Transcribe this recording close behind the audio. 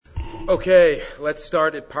Okay, let's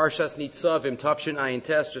start at Parshas Nitzavim, Tafshin Ayin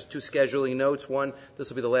Tes. Just two scheduling notes. One, this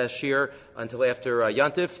will be the last shir until after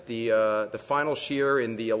Yantif, the final shir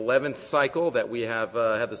in the 11th cycle that we have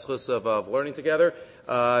had the schus of learning together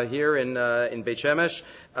here in Beit Shemesh.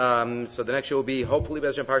 So the next shir will be hopefully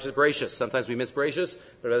Bez Hashem Parshas Bereishis. Sometimes we miss Bereishis,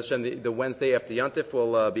 but Bez Hashem the Wednesday after Yantif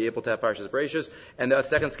we'll be able to have Parshas Bereishis. And the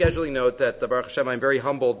second scheduling note that Baruch Hashem, I'm very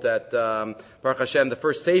humbled that Baruch Hashem, the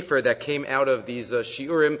first sefer that came out of these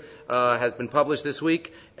shiurim has been published this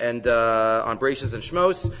week, and on Bereishis and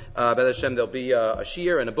Shmos. Bez Hashem, there'll be a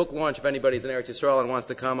shir and a book launch if anybody's in Eretz Yisrael and wants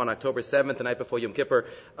to come on October 7th, the night before Yom Kippur,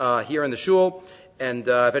 here in the shul. And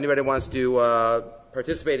if anybody wants to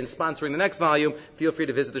participate in sponsoring the next volume, feel free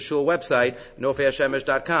to visit the shul website,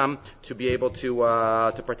 nofeashemesh.com, to be able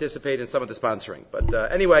to participate in some of the sponsoring.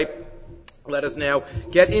 But anyway, let us now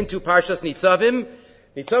get into Parshas Nitzavim.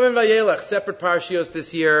 Nitzavim Vayelech, separate parshios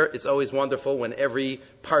this year. It's always wonderful when every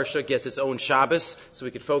parsha gets its own Shabbos, so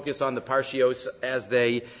we could focus on the parshios as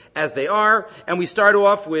they are. And we start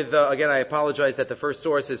off with, again, I apologize that the first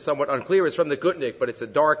source is somewhat unclear. It's from the Gutnik, but it's a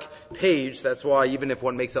dark page. That's why even if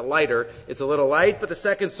one makes it lighter, it's a little light. But the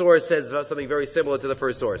second source says something very similar to the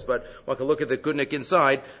first source. But one can look at the Gutnik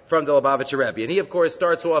inside from the Lubavitcher Rebbe. And he, of course,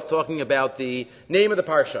 starts off talking about the name of the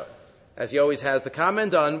parsha, as he always has the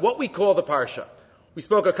comment on what we call the parsha. We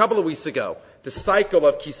spoke a couple of weeks ago, the cycle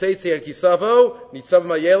of Kiseitzi and Kisavo, Nitzavim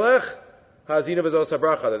Vayelech, Hazina V'zos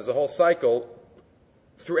HaBracha. There's a whole cycle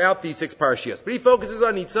throughout these six parshias. But he focuses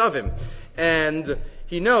on Nitzavim. And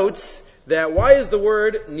he notes that why is the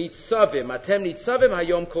word Nitzavim? Atem Nitzavim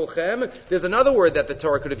Hayom Kolchem. There's another word that the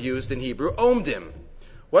Torah could have used in Hebrew, Omdim.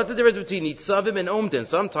 What's the difference between Nitzavim and Omdim?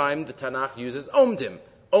 Sometimes the Tanakh uses Omdim.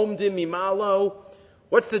 Omdim Mimalo.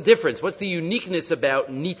 What's the difference? What's the uniqueness about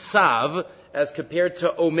Nitzav as compared to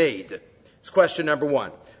Omeid? It's question number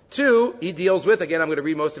one. Two, he deals with, again, I'm going to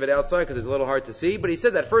read most of it outside because it's a little hard to see, but he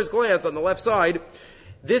says at first glance on the left side,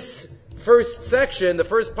 this first section, the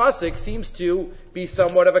first pasuk, seems to be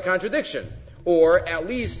somewhat of a contradiction, or at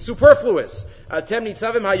least superfluous. Atem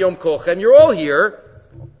nitzavim hayom kolchem, you're all here,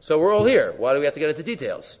 so we're all here. Why do we have to get into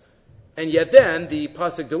details? And yet then, the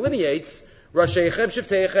pasuk delineates, Rasheichem,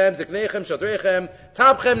 Shiftechem, Ziknechem, Shadrechem,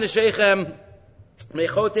 Tabchem, Neshechem,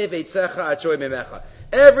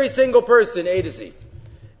 every single person, A to Z.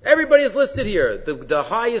 Everybody is listed here. The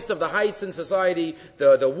highest of the heights in society,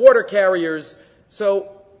 the water carriers.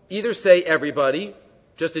 So either say everybody,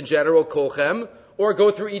 just in general, kolchem, or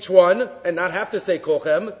go through each one and not have to say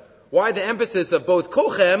kolchem. Why the emphasis of both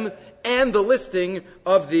kolchem and the listing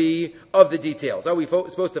of the details? Are we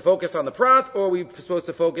supposed to focus on the prat, or are we supposed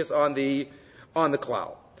to focus on the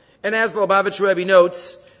klal? And as the Lubavitcher Rebbe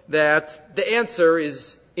notes, that the answer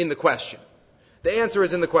is in the question. The answer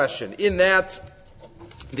is in the question, in that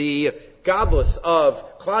the godless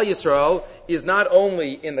of Klal Yisrael is not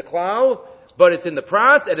only in the klal, but it's in the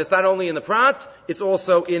prat, and it's not only in the prat, it's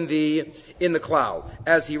also in the klal.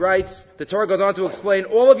 As he writes, the Torah goes on to explain,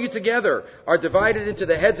 all of you together are divided into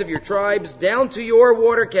the heads of your tribes, down to your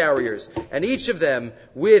water carriers, and each of them,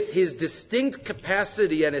 with his distinct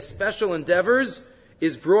capacity and his special endeavors,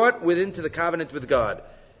 is brought within to the covenant with God.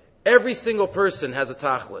 Every single person has a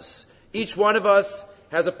tachlis. Each one of us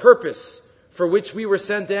has a purpose for which we were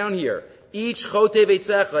sent down here. Each chote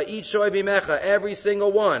veitzecha, each shoy bimecha, every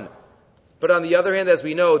single one. But on the other hand, as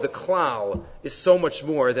we know, the klal is so much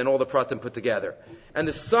more than all the pratim put together. And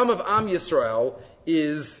the sum of Am Yisrael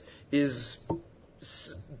is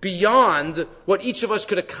beyond what each of us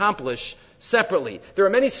could accomplish separately. There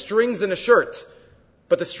are many strings in a shirt,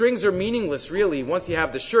 but the strings are meaningless, really. Once you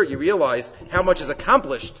have the shirt, you realize how much is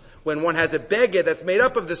accomplished when one has a beged that's made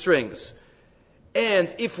up of the strings.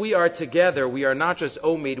 And if we are together, we are not just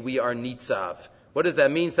omed, we are nitzav. What does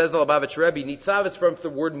that mean? Says the Lubavitcher Rebbe, nitzav is from the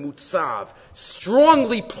word mutzav,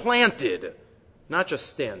 strongly planted, not just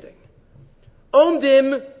standing.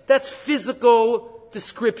 Omdim, that's physical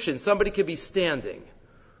description. Somebody could be standing.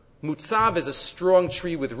 Mutzav is a strong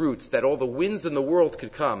tree with roots that all the winds in the world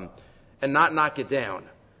could come and not knock it down.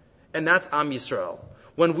 And that's Am Yisrael.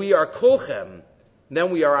 When we are kolchem,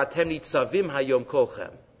 then we are atem nitzavim hayom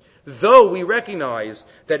kolchem. Though we recognize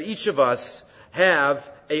that each of us each have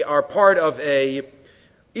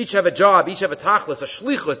a job, each have a tachlis, a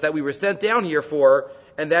shlichus that we were sent down here for,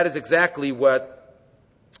 and that is exactly what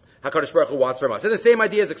HaKadosh Baruch Hu wants from us. And the same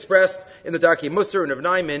idea is expressed in the Darkei Musar and of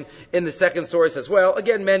Naiman in the second source as well.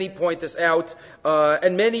 Again, many point this out,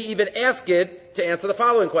 and many even ask it to answer the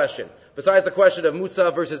following question. Besides the question of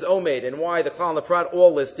Mutzav versus Omed and why the Klal and the Prat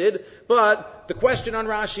all listed, but the question on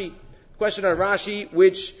Rashi,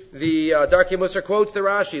 which the Darkei Musar quotes the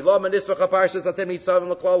Rashi, Lo manisvacha parshas atem nitzavim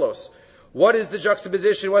l'klalos. What is the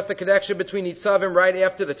juxtaposition? What's the connection between Nitzavim right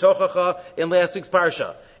after the Tochacha in last week's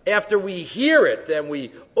Parsha? After we hear it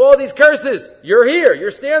and all these curses, you're here,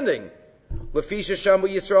 you're standing. Lefisha Shamu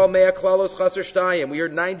Yisrael Mea Klalos Chaser Shtayim. We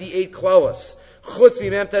heard 98 Klalos. Chutz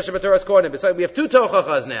B'Mem Tesha B'Toras Kohanim. Besides, we have 2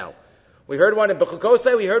 Tochachas now. We heard one in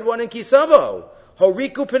Bechukosai, we heard one in Kisavo.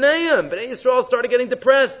 Horiku Paneim. B'nai Yisrael started getting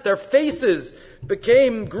depressed. Their faces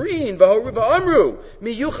became green. V'amru.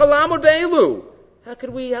 Miyuchalamud Be'elu. How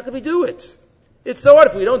could we do it? It's so hard.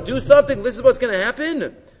 If we don't do something, this is what's going to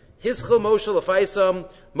happen. Hischel Moshe Lefaisam.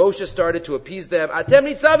 Moshe started to appease them. Atem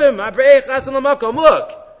Nitzavim. Abrei Chasan Lamakom.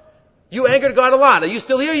 Look. You angered God a lot. Are you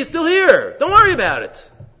still here? You're still here. Don't worry about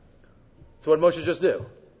it. So what did Moshe just do?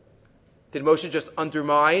 Did Moshe just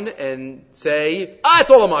undermine and say, it's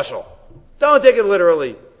all a mashal. Don't take it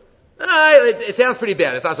literally. It sounds pretty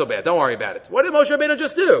bad. It's not so bad. Don't worry about it. What did Moshe Rabbeinu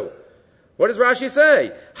just do? What does Rashi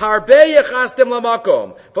say? Harbe yechastem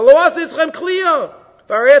lamakom. V'lo asischem kliya.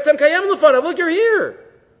 V'aretem kayem lefanav. Look, you're here.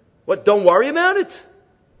 What, don't worry about it?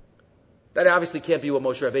 That obviously can't be what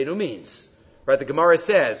Moshe Rabbeinu means. Right? The Gemara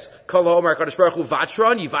says, Kol ha'omer HaKadosh Baruch Hu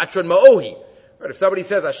vatron, yivatron ma'ohi. Right? If somebody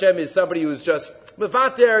says Hashem is somebody who's just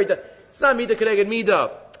mevater, it's not midah keneged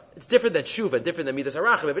midah. It's different than tshuva, different than midas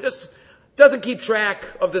harachim. It just doesn't keep track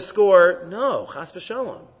of the score. No, chas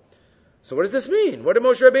v'shalom. So what does this mean? What did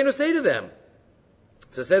Moshe Rabbeinu say to them?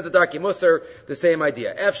 So it says the Darkei Musar, the same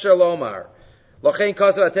idea. Efshar lomar. Lochein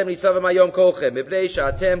kasav atem nitzavim hayom kolchem. Mipnei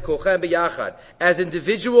she'atem kolchem b'yachad. As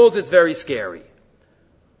individuals, it's very scary.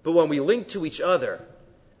 But when we link to each other,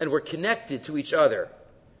 and we're connected to each other,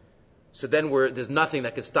 so then there's nothing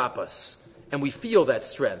that can stop us. And we feel that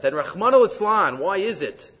strength. And Rahman al-Islan, why is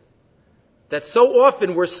it that so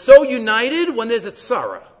often we're so united when there's a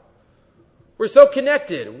tzara? We're so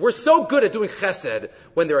connected. We're so good at doing chesed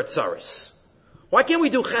when there are tzaras. Why can't we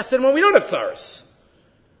do chesed when we don't have tzaras?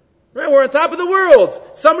 Right? We're on top of the world.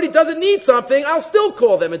 Somebody doesn't need something, I'll still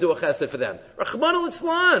call them and do a chesed for them. Rahman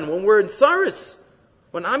al-Islan, when we're in tzaras.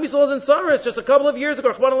 When Am Yisrael was in tzaras, just a couple of years ago,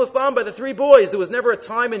 Rahman al-Islan, by the 3 boys, there was never a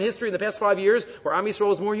time in history in the past 5 years where Am Yisrael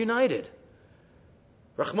was more united.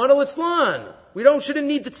 Rahman al-Islan, we shouldn't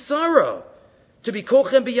need the tzara to be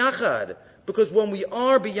kolchem biyachad, because when we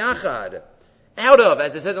are biyachad, out of,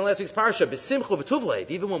 as I said in last week's parsha, b'simcha v'tuvleiv,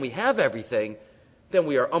 even when we have everything, then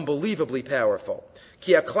we are unbelievably powerful.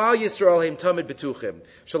 Ki aklal Yisrael heim tamid betuchim,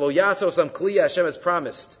 shelo yaso sam kliya Hashem has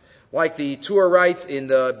promised. Like the Torah writes in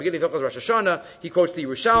the beginning of Rosh Hashanah, he quotes the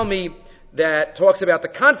Yerushalmi that talks about the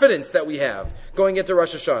confidence that we have going into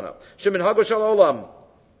Rosh Hashanah. Shemin hago shal olam.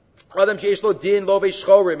 Adam sheyesh lo din lo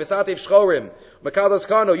ve'shchorim, misatev shchorim. Makadas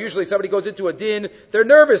kano, usually somebody goes into a din, they're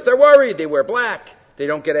nervous, they're worried, they wear black, they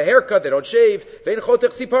don't get a haircut, they don't shave. Ve'in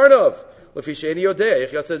chotech tziparnov. Lefi she'eni yodeh,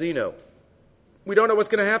 ich yatzadino. We don't know what's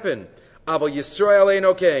going to happen. Aval Yisrael ein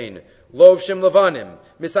okain. Lovshim levanim.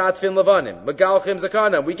 Misatfin levanim. Megalchim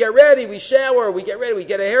zakanam. We get ready, we shower, we get ready, we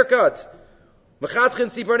get a haircut. Mechatchin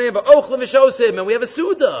tziparnim, va'ochlim v'shosim, and we have a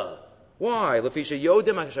suda. Why? Lefi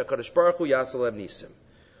she'yodim HaKadosh Baruch Hu yasalev nisim.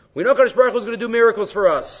 We know HaKadosh Baruch Hu is going to do miracles for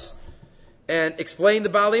us. And explain the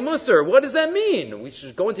Baalei Musar. What does that mean? We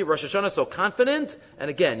should go into Rosh Hashanah so confident. And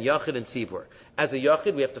again, Yachid and Tzibur. As a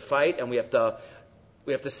Yachid, we have to fight and we have to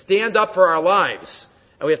stand up for our lives.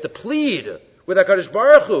 And we have to plead with HaKadosh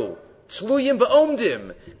Baruch Hu. Tluyim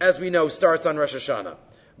v'omdim, as we know, starts on Rosh Hashanah.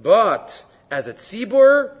 But, as a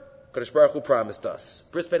Tzibur, HaKadosh Baruch Hu promised us.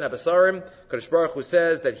 Bris ben Abasarim, HaKadosh Baruch Hu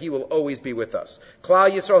says that He will always be with us.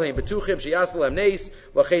 Klal Yisrael heim betuchim sheyasel neis,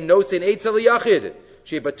 l'chein nosein eitzel Yachid.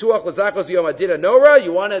 The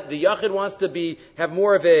Yachid wants to have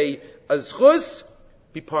more of a zchus,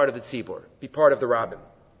 be part of the tzibur, be part of the rabbim.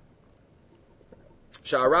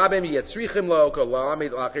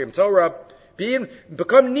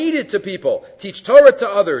 Become needed to people, teach Torah to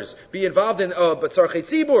others, be involved in tzarchei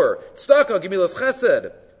tzibur, tzedakah, gemilas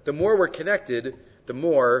chesed. The more we're connected, the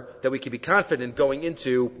more that we can be confident going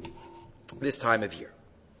into this time of year.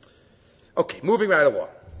 Okay, moving right along.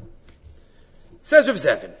 Says Rav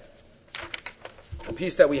Zevin, a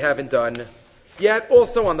piece that we haven't done yet,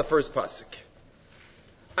 also on the first pasuk.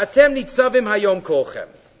 Atem nitzavim hayom kolchem.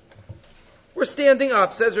 We're standing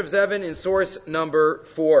up, says Rav Zevin in source number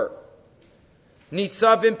 4.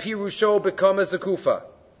 Nitzavim pirusho bekama zakufa.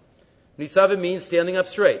 Nitzavim means standing up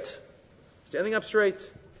straight. Standing up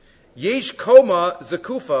straight. Yesh koma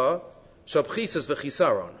zakufa shabchisas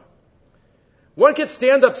v'chisaron. One can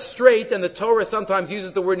stand up straight, and the Torah sometimes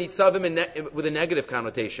uses the word nitzavim with a negative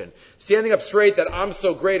connotation. Standing up straight, that I'm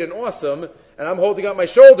so great and awesome, and I'm holding up my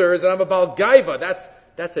shoulders, and I'm a bal gaiva.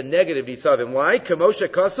 That's a negative nitzavim. Why? Kamosha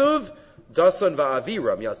kasuv, dasan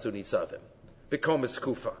va'aviram yatsu nitzavim. Bekom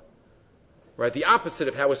eskufa. right? The opposite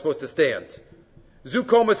of how we're supposed to stand.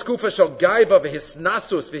 Zukoma skufa shal gaiva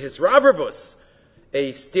v'hisnasus v'hisravravus,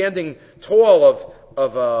 a standing tall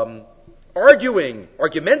of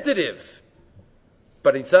argumentative.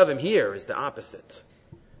 But Nitzavim here is the opposite.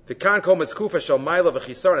 V'kan koma skufa shal maila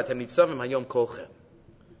v'chisarna tem Nitzavim hayom kolchem.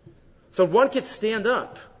 So one could stand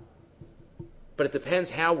up, but it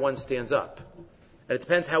depends how one stands up. And it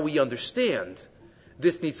depends how we understand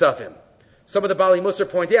this Nitzavim. Some of the Bali Musar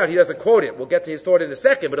point out, he doesn't quote it, we'll get to his thought in a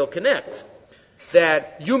second, but he'll connect,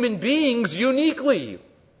 that human beings uniquely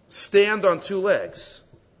stand on two legs.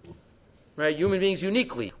 Right? Human beings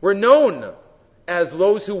uniquely. We're known as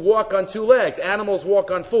those who walk on two legs. Animals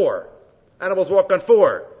walk on four. Animals walk on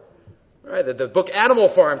four. Right? The book Animal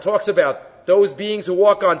Farm talks about those beings who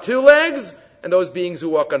walk on two legs and those beings who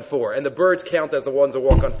walk on four. And the birds count as the ones who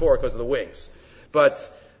walk on four because of the wings.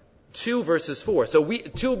 But 2 versus 4. So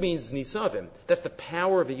 2 means Nitzavim. That's the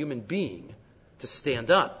power of a human being to stand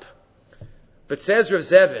up. But says Rav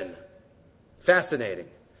Zevin, fascinating.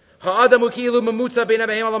 On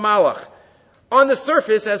the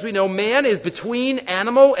surface, as we know, man is between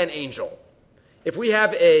animal and angel. If we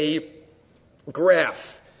have a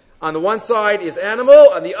graph, on the one side is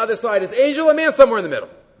animal, on the other side is angel, and man somewhere in the middle.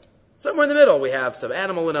 Somewhere in the middle. We have some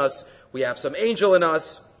animal in us, we have some angel in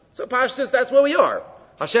us. So Pashtus, that's where we are.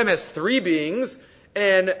 Hashem has 3 beings,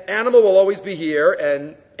 and animal will always be here,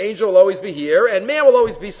 and angel will always be here, and man will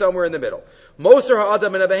always be somewhere in the middle. Moser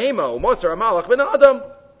ha'adam min ha'behema, moser ha'malach min ha'adam.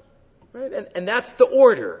 Right? And that's the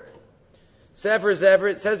order. Says Rav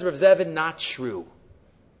Zevin, not true.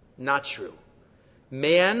 Not true.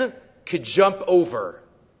 Man could jump over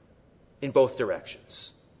in both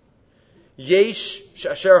directions. Yesh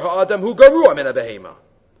shasher ha'adam hu garua min ha'behema.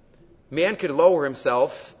 Man could lower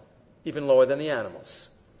himself even lower than the animals.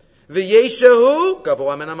 V'yeshahu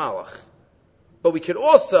gavoa min ha'malach. But we could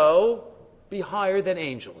also be higher than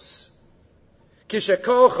angels.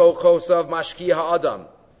 Kishakol chosav mashki ha'adam.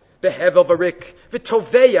 Behevel v'rik.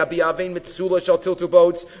 V'toveya bi'avein mitzula shal tiltu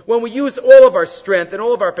boats. When we use all of our strength and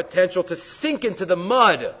all of our potential to sink into the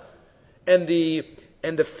mud and the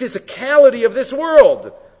physicality of this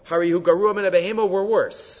world, harihu garua min ha'behema, we're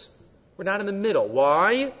worse. We're not in the middle.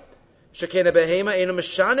 Why? Shekena behema ena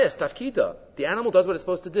mishanes tafkida. The animal does what it's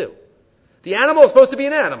supposed to do. The animal is supposed to be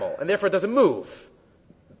an animal, and therefore it doesn't move.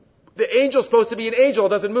 The angel is supposed to be an angel, it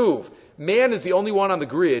doesn't move. Man is the only one on the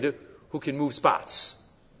grid who can move spots.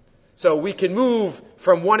 So we can move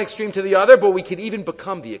from one extreme to the other, but we can even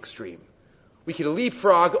become the extreme. We can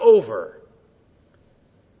leapfrog over.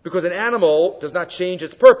 Because an animal does not change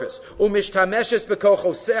its purpose. Umishtameshes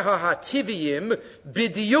bekochoseha hativiyim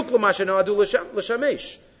bidiyuk l'mashenadu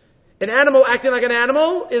l'shamesh. An animal acting like an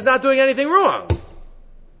animal is not doing anything wrong.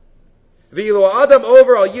 V'ilu adam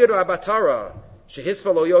over al yira abatara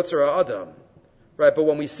shehisva lo yotzera adam. Right, but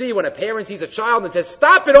when a parent sees a child and says,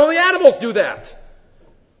 "Stop it! Only animals do that."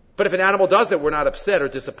 But if an animal does it, we're not upset or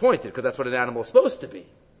disappointed because that's what an animal is supposed to be.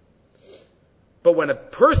 But when a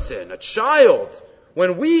person, a child,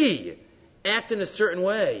 when we act in a certain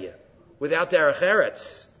way without derech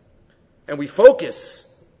eretz, and we focus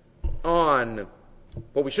on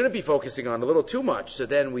what we shouldn't be focusing on a little too much, so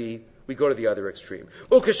then we go to the other extreme.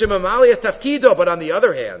 But on the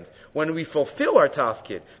other hand, when we fulfill our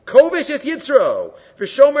tafkid,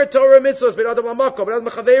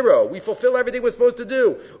 we fulfill everything we're supposed to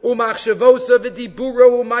do. Our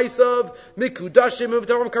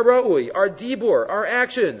dibur, our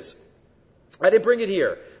actions. I didn't bring it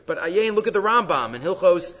here, but Ayin, look at the Rambam in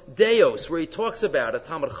Hilchos Deos, where he talks about a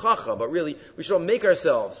Talmud Chacham, but really, we should all make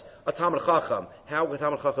ourselves a Talmud Chacham, how a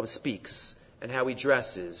Talmud Chacham speaks, and how he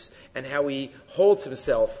dresses, and how he holds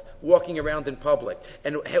himself walking around in public,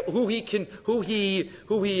 and who he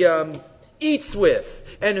eats with,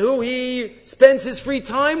 and who he spends his free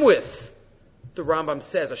time with. The Rambam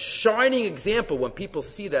says, a shining example when people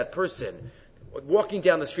see that person walking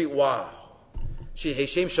down the street, wow.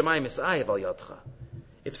 If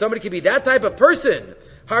somebody could be that type of person,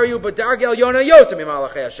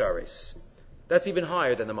 that's even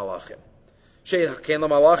higher than the Malachim.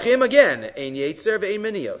 Again,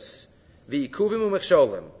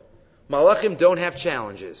 Malachim don't have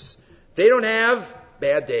challenges. They don't have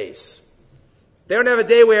bad days. They don't have a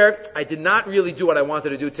day where I did not really do what I wanted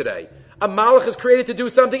to do today. A Malach is created to do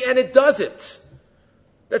something and it does it.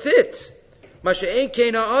 That's it.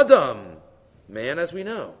 Adam. Man, as we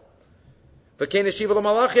know. And that's what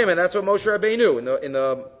Moshe Rabbeinu in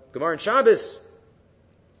the Gemara in Shabbos,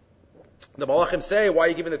 the Malachim say, why are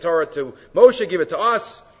you giving the Torah to Moshe? Give it to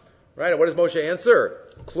us. Right? And what does Moshe answer?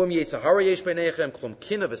 Klum yetzahara yesh b'nechem, klum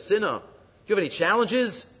kina v'sina. Do you have any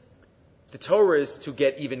challenges? the Torah is to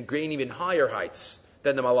gain even higher heights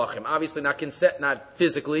than the Malachim. Obviously not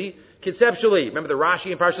physically, conceptually. Remember the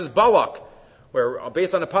Rashi in Parshas Balak, where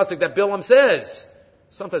based on the pasuk that Bilam says,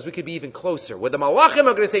 sometimes we could be even closer. Where the Malachim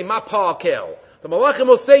are going to say, Ma Pa'akel. The Malachim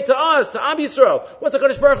will say to us, to Am Yisrael, what's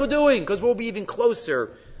HaKadosh Baruch Hu doing? Because we'll be even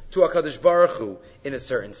closer to HaKadosh Baruch Hu in a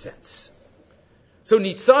certain sense. So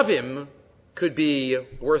Nitzavim could be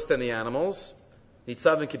worse than the animals.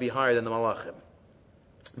 Nitzavim could be higher than the Malachim.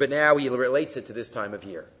 But now he relates it to this time of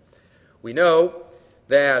year. We know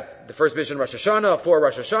that the first mission Rosh Hashanah, 4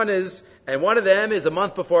 Rosh Hashanahs, and one of them is a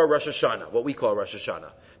month before Rosh Hashanah, what we call Rosh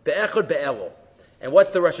Hashanah. Be'echad be'elul. And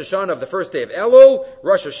what's the Rosh Hashanah of the first day of Elul?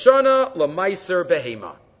 Rosh Hashanah l'maiser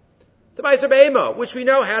behema. The Maiser behema, which we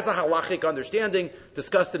know has a halachic understanding,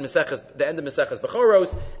 discussed in the end of Maseches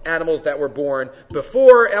Bechoros. Animals that were born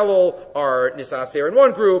before Elul are Nisaser in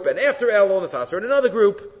one group, and after Elul, Nisaser in another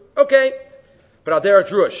group. Okay. But Al Derech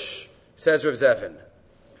Drush, says Rav Zevin,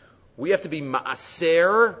 we have to be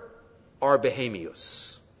ma'aser our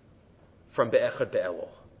behemius from be'echad be'elul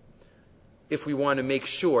if we want to make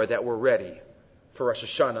sure that we're ready for Rosh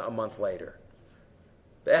Hashanah a month later.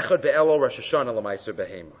 Be'echad be'elul Rosh Hashanah l'maiser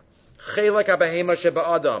behema. Chelek ha'behema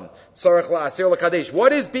sheba'adam tzarech la'aser l'kadesh.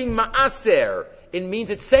 What is being ma'aser? It means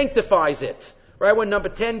it sanctifies it. Right? When number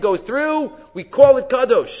 10 goes through, we call it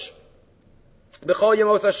kadosh. B'chol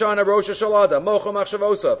yemos hashana rosh hashalada mocha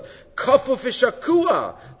machshavosav kafu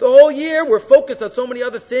fishakua. The whole year we're focused on so many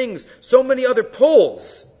other things, so many other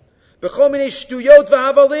pulls. B'chol minei shtuyot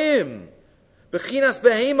v'havalim b'chinas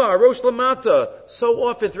behema rosh lamata. So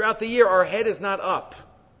often throughout the year our head is not up,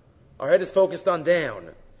 our head is focused on down.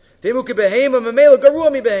 But at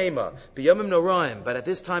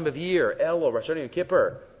this time of year, Elul, Rosh Hashanah, and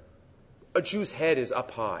Kippur, a Jew's head is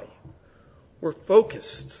up high. We're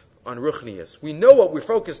focused on Ruchnius. We know what we're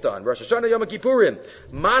focused on. Rosh Hashanah Yom Kippurim.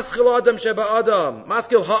 Maskil Adam Sheba Adam.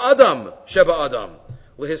 Maskil Ha'adam Sheba Adam.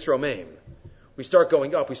 Lehis Romeim. We start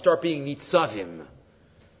going up. We start being Nitzavim.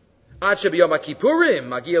 Ad Sheba Yom Kippurim.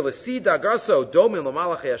 Magia L'Sida Gaso Domim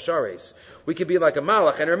L'Malach Yashares. We could be like a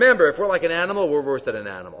malach. And remember, if we're like an animal, we're worse than an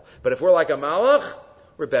animal. But if we're like a malach,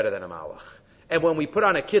 we're better than a malach. And when we put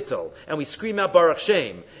on a kittel, and we scream out Baruch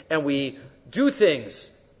Shem, and we do things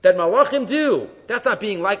that malachim do, that's not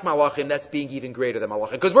being like malachim, that's being even greater than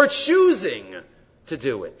malachim. Because we're choosing to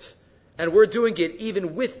do it. And we're doing it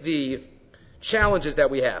even with the challenges that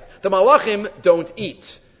we have. The malachim don't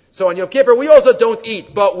eat. So on Yom Kippur, we also don't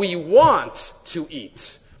eat, but we want to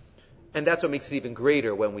eat. And that's what makes it even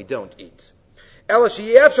greater when we don't eat. But it's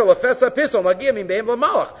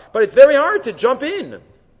very hard to jump in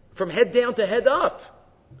from head down to head up.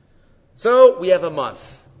 So we have a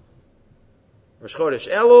month. Rosh Chodesh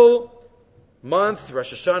Elul, month,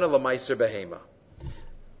 Rosh Hashanah L'maiser Behema.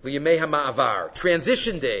 L'yemei ha'ma'avar,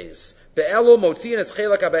 transition days. Be'elul motziin es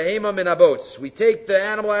chelak ha'behema min habots. We take the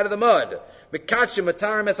animal out of the mud. Mekatshim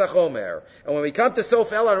matarim es hachomer. And when we come to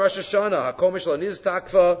Sof El on Rosh Hashanah, hakomish l'niz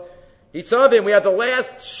takfa, Nitzavim, we have the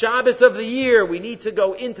last Shabbos of the year. We need to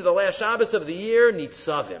go into the last Shabbos of the year,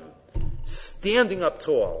 Nitzavim. Standing up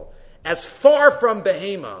tall. As far from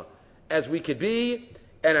Behema as we could be,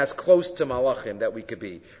 and as close to Malachim that we could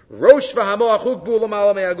be. Rosh v'hamoach hukbu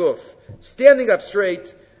l'mala me'aguf. Standing up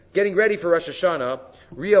straight, getting ready for Rosh Hashanah,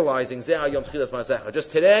 realizing Zeh Yom Tchilas Masecha.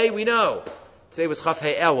 Just today, we know. Today was Chaf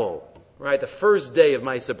Hei Elul, right? The first day of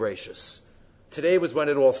Ma'aseh Bereishis. Today was when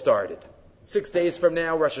it all started. 6 days from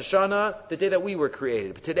now, Rosh Hashanah, the day that we were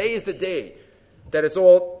created. But today is the day that it's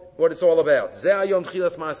all what it's all about. Zeh Yom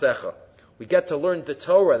Tchilas Ma'asecha. We get to learn the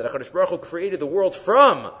Torah that HaKadosh Baruch Hu created the world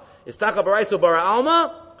from. Istacha Baraiso Bara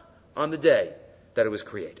Alma on the day that it was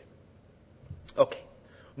created. Okay,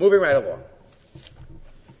 moving right along.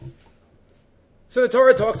 So the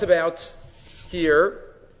Torah talks about here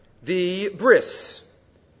the bris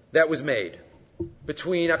that was made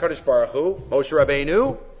between HaKadosh Baruch Hu, Moshe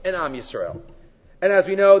Rabbeinu, and Am Yisrael. And as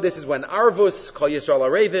we know, this is when Arvus, Kol Yisrael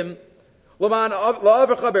Arevim,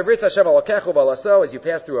 as you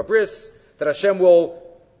pass through a bris, that Hashem will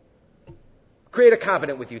create a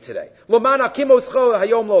covenant with you today. And then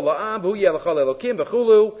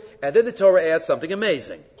the Torah adds something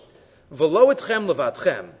amazing.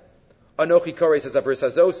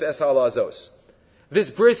 This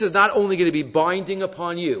bris is not only going to be binding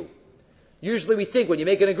upon you. Usually we think when you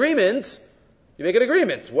make an agreement, you make an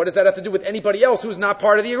agreement. What does that have to do with anybody else who's not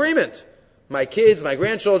part of the agreement? My kids, my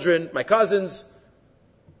grandchildren, my cousins.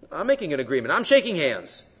 I'm making an agreement. I'm shaking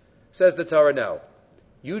hands. Says the Torah, no.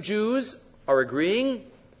 You Jews are agreeing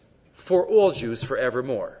for all Jews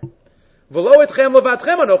forevermore. All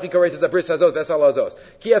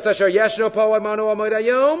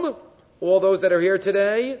those that are here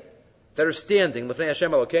today, that are standing, L'fnei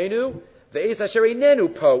Hashem Elokeinu, ve'es asher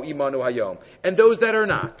einenu po imanu hayom, and those that are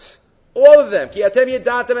not. All of them. Ki atem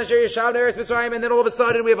yedatem asher yeshav ne'eretz Mitzrayim, and then all of a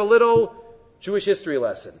sudden we have a little Jewish history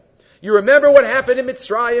lesson. You remember what happened in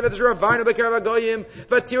Mitzrayim, at the Ravina B'Karav HaGoyim,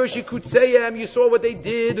 V'atiru Shikutzeyem, you saw what they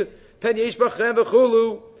did, Pen Yesh B'chem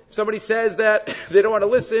V'chulu. If somebody says that they don't want to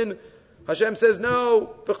listen, Hashem says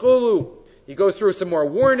no, V'chulu. He goes through some more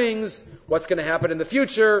warnings, what's going to happen in the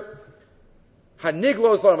future.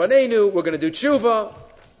 Haniglos L'Avanenu, we're going to do tshuva.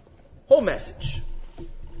 Whole message.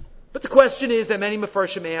 But the question is that many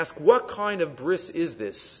Mefarshim ask, what kind of bris is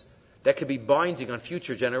this that could be binding on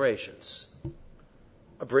future generations?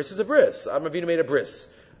 A bris is a bris. Avraham Avinu made a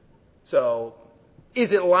bris. So,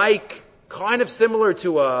 is it like kind of similar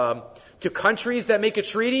to countries that make a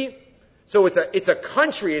treaty? So it's a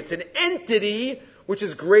country, it's an entity which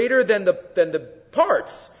is greater than the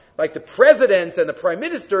parts. Like the presidents and the prime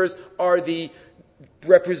ministers are the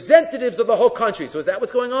representatives of the whole country. So is that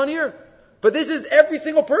what's going on here? But this is every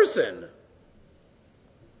single person.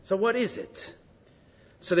 So what is it?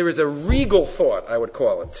 So there is a regal thought, I would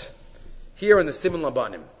call it, here in the Siman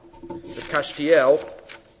Labanim, the Kashtiel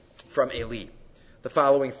from Eli, the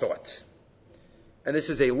following thought. And this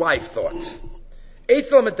is a life thought.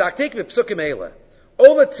 Eitzel medaktik v'psukim eile.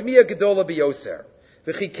 Ola tmiya gedola biyoser.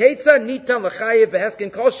 V'chiketza nitan l'chayev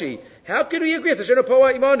beheskin kolshi. How can we agree? Sashenu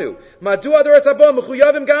poa imanu. Madu adoras abon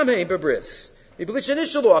mechuyavim gamheim bebris. Miblit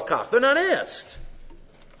shenishalu akaf. They're not asked.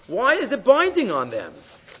 Why is it binding on them?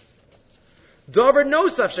 Davar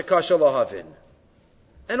nosaf shekasha lahavin.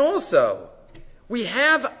 And also, we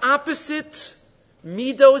have opposite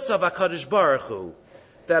midos of HaKadosh Baruch Hu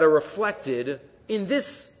that are reflected in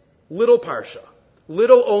this little parsha.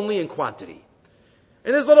 Little only in quantity.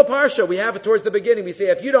 In this little parsha, we have it towards the beginning. We say,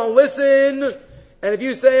 if you don't listen, and if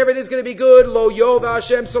you say everything's going to be good, lo yov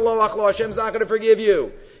Hashem salolach lo, Hashem's not going to forgive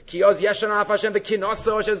you. Ki oz yeshanaf Hashem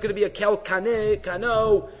v'kinoso, Hashem's going to be a kel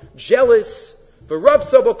kano, jealous, v'rav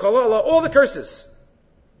sobo kolala, all the curses.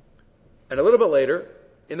 And a little bit later,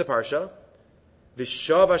 in the parsha,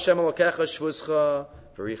 v'shav Hashem alokecha shvuzcha,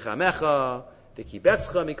 v'richamecha,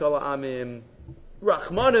 v'kibetzcha mikol ha'amim,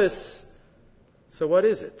 rachmanus. So what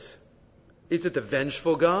is it? Is it the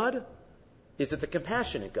vengeful God? Is it the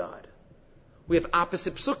compassionate God? We have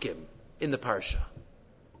opposite psukim in the parsha.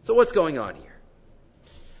 So what's going on here?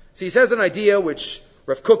 So he says an idea which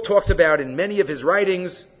Rav Kook talks about in many of his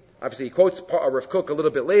writings. Obviously he quotes Rav Kook a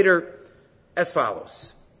little bit later as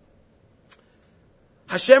follows.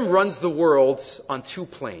 Hashem runs the world on two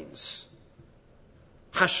planes.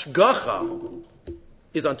 Hashgacha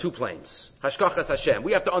is on two planes. Hashgacha is Hashem.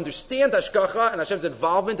 We have to understand Hashgacha and Hashem's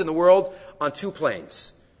involvement in the world on two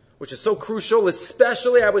planes, which is so crucial,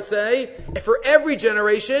 especially, I would say, for every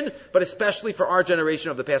generation, but especially for our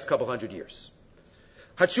generation of the past couple hundred years.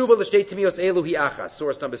 Hatshuva l'shtei timios elu hi achas,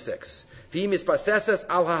 source number 6. V'hi mispaseses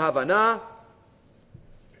al ha'havana,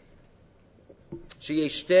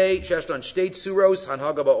 sheyesh sheshtan shtei tsuros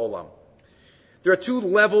hanhaga ba'olam. There are two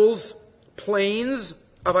levels, planes,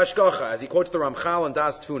 of Hashgacha, as he quotes the Ramchal and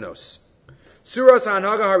Das Tfunos. Suras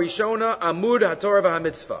HaHanhaga HaRishona Amud HaTorah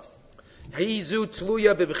VaHaMitzvah. Hizu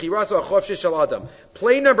Tluya B'Bechiraso HaChofshe Shel Adam.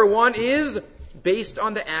 Plane number 1 is based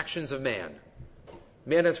on the actions of man.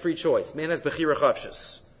 Man has free choice. Man has Bechira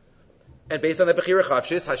Chavshis. And based on that Bechira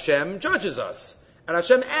Chavshis, Hashem judges us. And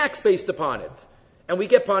Hashem acts based upon it. And we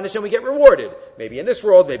get punished and we get rewarded. Maybe in this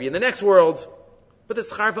world, maybe in the next world. But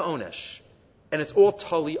it's Schar V'Onesh. And it's all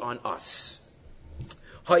totally on us.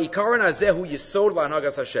 Ha'ikaran azehu yisod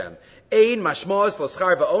la'anhagas Hashem. Ein mashmos lo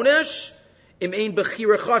schar va'onesh, im ein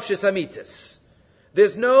bechira chavshis hamitis.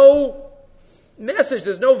 There's no message,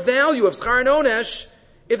 there's no value of schar and onesh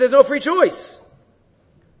if there's no free choice.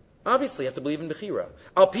 Obviously, you have to believe in bechira.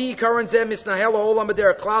 Al pi ikaran zeh misnahel ha'olam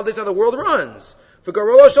b'derech klal. This is how the world runs. For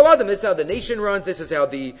garolo shaladam, this is how the nation runs. This is how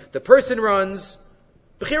the person runs.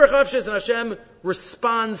 Bechira chavshis, and Hashem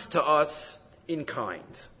responds to us in kind.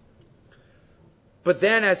 But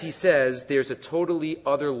then, as he says, there's a totally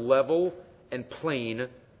other level and plane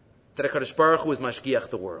that HaKadosh Baruch Hu is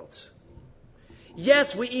mashgiach the world.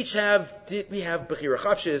 Yes, we have Bechira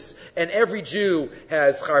Chavshis, and every Jew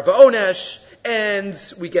has Char V'Onesh,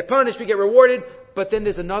 and we get punished, we get rewarded, but then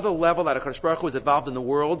there's another level that HaKadosh Baruch Hu is involved in the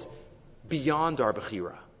world beyond our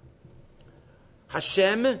Bechira.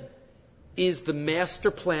 Hashem is the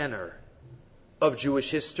master planner of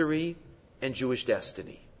Jewish history and Jewish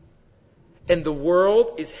destiny. And the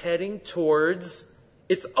world is heading towards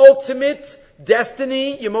its ultimate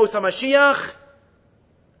destiny, Yemos HaMashiach.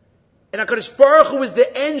 And HaKadosh Baruch Hu is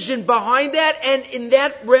the engine behind that. And in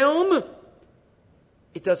that realm,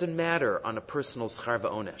 it doesn't matter on a personal schar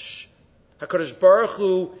v'onesh. HaKadosh Baruch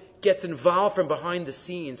Hu gets involved from behind the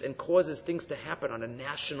scenes and causes things to happen on a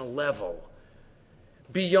national level,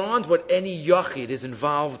 beyond what any yachid is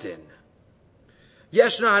involved in.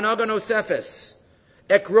 Yeshna hanaga nosefes.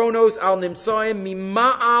 Ekronos al nimsaim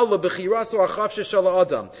mima'al lebechiraso achafshes shel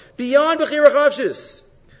adam. Beyond bechira chavshes.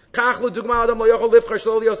 Kach l'dugma adam lo yochol livchar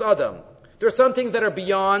shelo lios adam. There are some things that are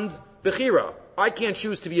beyond bechira. I can't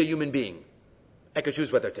choose to be a human being. I can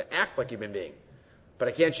choose whether to act like a human being, but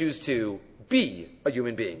I can't choose to be a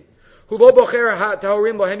human being. Hulo bocher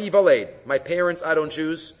ha'tahorim lohem yivaled. My parents, I don't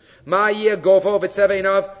choose. Ma'yeh govo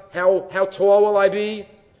v'tzeveinav. How tall will I be?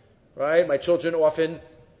 Right? My children often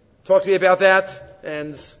talk to me about that.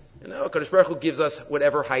 And, Kadosh Baruch Hu gives us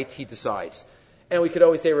whatever height He decides. And we could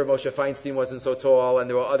always say Rav Moshe Feinstein wasn't so tall, and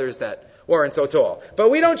there were others that weren't so tall. But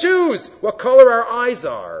we don't choose what color our eyes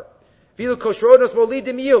are. What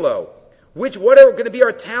are going to be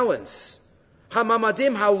our talents? Just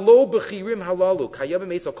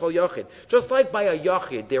like by a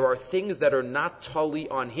yachid, there are things that are not tali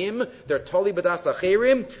on him, they're tali b'das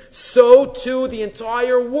acherim, so too the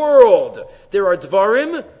entire world. There are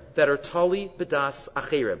dvarim that are tali b'das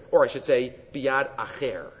acherim, or I should say, biyad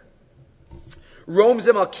acher.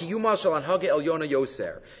 Romzem al kiyuma shel anhaga elyona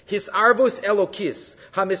yoser. His arvus elokis.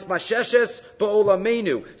 Hamismasheshes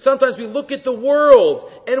ba'olamenu. Sometimes we look at the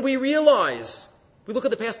world and we realize, we look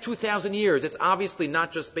at the past 2,000 years, it's obviously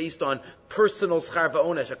not just based on personal schar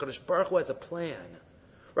va'onesh. HaKadosh Baruch Hu has a plan.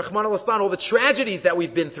 Rahman al-Aslan, all the tragedies that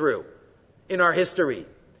we've been through in our history.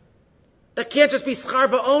 That can't just be schar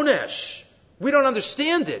va'onesh. We don't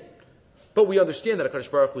understand it. But we understand that HaKadosh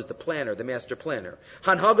Baruch Hu is the planner, the master planner.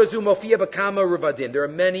 Hanhagazu mofia b'kama ruvadim. There are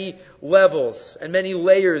many levels and many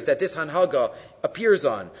layers that this hanhaga appears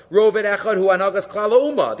on. Roved echad hu hanhagas klal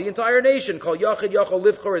ha'umma. The entire nation, kol yachid yachol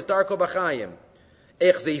livchor es darko b'chayim.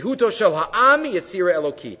 Ech zehuto shel ha'am yetzira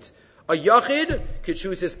elokit. A yachid could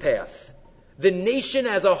choose his path. The nation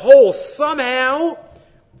as a whole, somehow,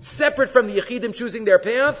 separate from the yachidim choosing their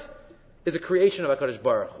path, is a creation of HaKadosh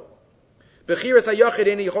Baruch Hu. Bechiras hayachid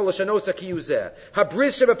eni yichol l'shanosa kiyuzeh.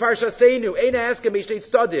 Habris shebeparshaseinu eina eskem b'shteit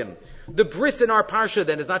stadim. The bris in our parsha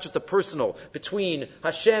then is not just a personal between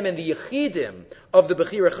Hashem and the yachidim of the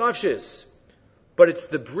Bechira Chavshis, but it's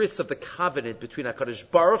the bris of the covenant between HaKadosh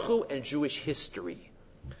Baruch Hu and Jewish history.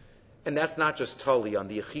 And that's not just tali on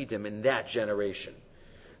the yachidim in that generation.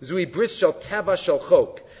 Zui bris shel teva shel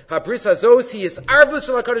chok. Habris hazos he is arvus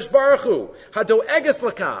shel HaKadosh Baruch Hu. Hado eges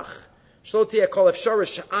lakach.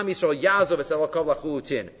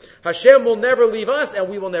 Hashem will never leave us, and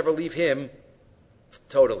we will never leave Him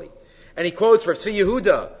totally. And he quotes Rav Tzvi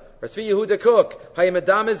Yehuda Cook,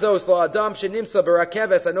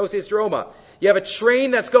 you have a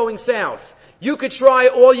train that's going south. You could try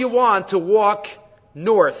all you want to walk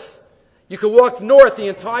north. You could walk north the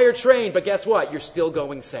entire train, but guess what? You're still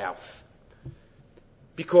going south.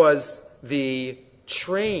 Because the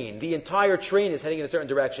entire train is heading in a certain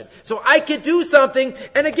direction. So I could do something,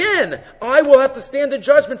 and again, I will have to stand in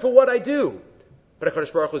judgment for what I do. But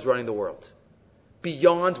HaKadosh Baruch Hu is running the world,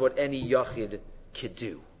 beyond what any yachid could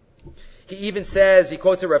do. He even says, he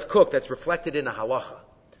quotes a Rav Kook that's reflected in a halacha.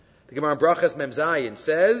 The Gemara in Brachas Mem Zayin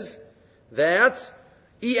says that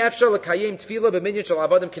there are 10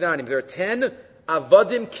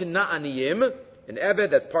 avadim kinaaniyim, an eved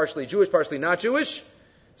that's partially Jewish, partially not Jewish,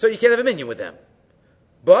 so you can't have a minyan with them.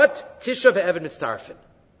 But Tisha ve'eved mitztarfin.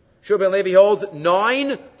 Shua ben Levi holds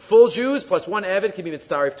 9 full Jews plus 1 eved can be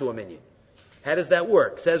mitztarif to a minyan. How does that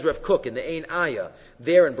work? Says Rav Kook in the Ein Ayah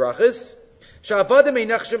there in Brachas. Sha'avadim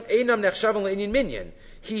einam nechshavan le'inyan minyan.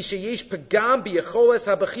 Hi sheyesh pagam bi'yecholes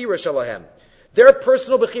ha'bechira shalahem. Their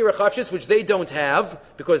personal bechira chavshis, which they don't have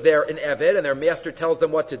because they're an eved and their master tells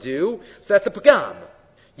them what to do. So that's a pagam.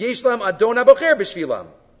 Yesh lam adon ha'bocher b'shvilam.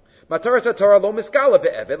 Mataras Torah lo miskala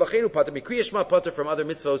be'eved, lachenu pater mikriyashma pater from other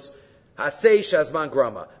mitzvos, hasei shazman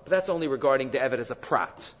grama. But that's only regarding the eved as a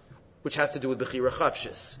prat, which has to do with bechira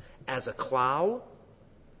chavshis. As a klal,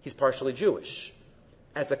 he's partially Jewish.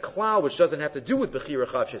 As a klal, which doesn't have to do with bechira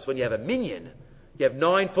chavshis, when you have a minyan, you have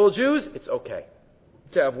 9 full Jews, it's okay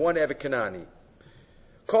to have 1 eved kanani.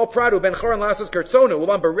 Kol pradu ben choran lasos kertzonu,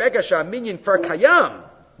 ulam berega sha minyan kfar kayam,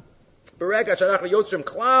 berega shanach liyotzrim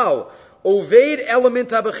klal, Oved element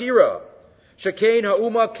habechira. Shekain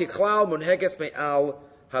ha'uma kiklal munheges me'al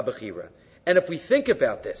habechira. And if we think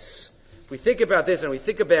about this, and we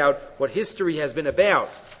think about what history has been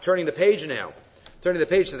about, turning the page to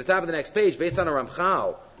the top of the next page, based on a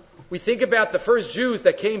Ramchal, we think about the first Jews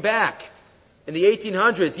that came back in the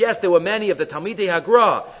 1800s. Yes, there were many of the Talmidei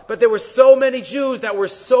Hagra, but there were so many Jews that were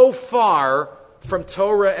so far from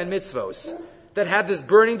Torah and mitzvos, that had this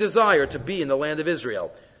burning desire to be in the land of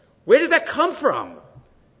Israel. Where does that come from?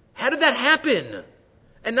 How did that happen?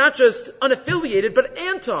 And not just unaffiliated, but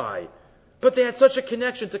anti. But they had such a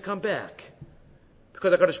connection to come back.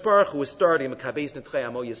 Because HaKadosh Baruch Hu was starting Mekabeis Netrei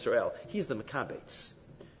Amo Yisrael. He's the Mekabeis.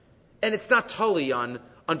 And it's not totally on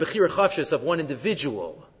Bechira Chavshis of one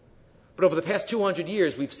individual. But over the past 200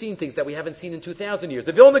 years, we've seen things that we haven't seen in 2,000 years.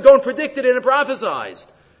 The Vilna Gaon predicted it and prophesied.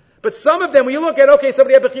 But some of them, when you look at, okay,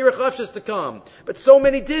 somebody had Bechira Chavshis to come. But so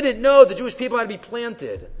many didn't. No, the Jewish people had to be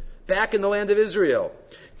planted back in the land of Israel.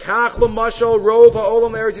 Kach l'mashal rov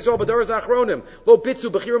ha'olam eretz Yisrael b'doros ha'achronim lo bitzu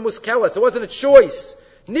b'chira muskeles. It wasn't a choice.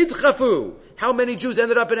 Nidchafu. How many Jews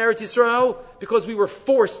ended up in Eretz Yisrael? Because we were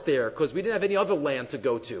forced there, because we didn't have any other land to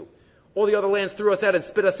go to. All the other lands threw us out and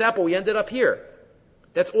spit us out, but we ended up here.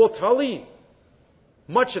 That's all tali.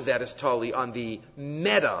 Much of that is tali on the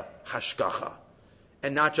meta hashgacha,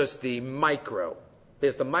 and not just the micro.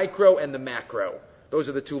 There's the micro and the macro. Those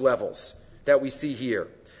are the two levels that we see here.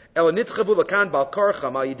 Ela nitchavu lakan bal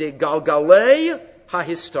karcham al yidei galgalei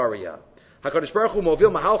hahistoria. HaKadosh Baruch Hu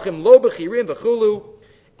movil mahalchim lo bechirim v'chulu.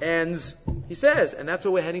 And he says, and that's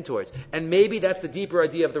what we're heading towards. And maybe that's the deeper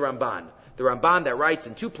idea of the Ramban. The Ramban that writes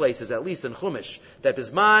in two places, at least in Chumash, that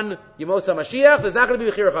Bisman Yemos HaMashiach, there's not going to be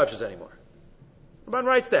Bechira Chavshis anymore. The Ramban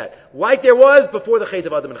writes that. Like there was before the Chet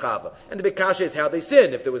of Adam and Chava. And the big kasha is how they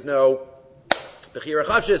sinned, if there was no Bechira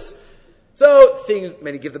Chavshis. So,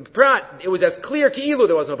 many give them prat. It was as clear, Ki'ilu,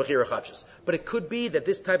 there was no Bechira Chavshis. But it could be that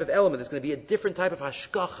this type of element is going to be a different type of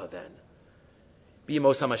Hashgacha then.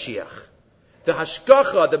 Yemos HaMashiach. The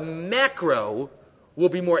hashgacha, the macro, will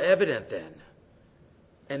be more evident then.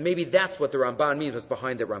 And maybe that's what the Ramban means, what's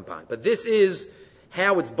behind the Ramban. But this is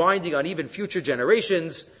how it's binding on even future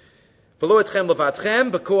generations. V'lo etchem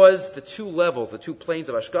levatchem, because the two levels, the two planes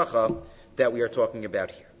of hashgacha that we are talking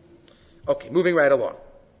about here. Okay, moving right along.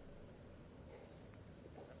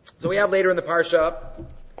 So we have later in the parsha,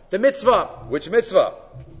 the mitzvah. Which mitzvah?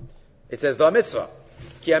 It says the mitzvah.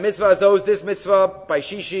 Ki ha-mitzvah zos, this mitzvah, by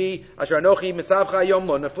Shishi, asher anochi mitzavcha yom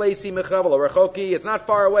lo nefleisi mecha v'lo rechoki. It's not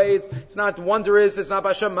far away, it's not wondrous, it's not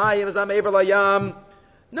b'shamayim, it's not me'ever layam.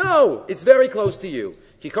 No, it's very close to you.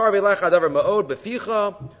 Ki kar v'lecha davar ma'od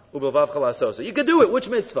b'ficha u'b'lvavcha laso. So you could do it. Which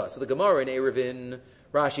mitzvah? So the Gemara in Eruvin,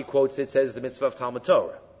 Rashi quotes it, says the mitzvah of Talmud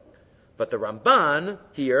Torah. But the Ramban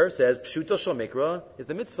here says, Pshuto shel mikra is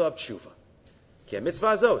the mitzvah of tshuva.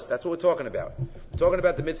 Mitzvah zos. That's what we're talking about. We're talking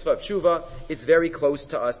about the mitzvah of tshuva. It's very close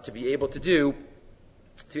to us to be able to do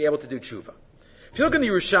tshuva. If you look in the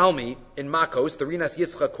Yerushalmi in Makos, the Rinas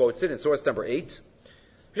Yitzchak quotes it in source number 8.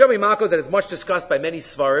 Yerushalmi Makos, that is much discussed by many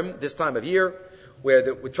svarim this time of year,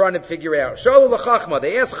 where we're trying to figure out. Shalu l'chachma.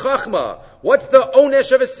 They ask chachma, what's the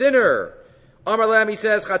onesh of a sinner? Amar Lam, he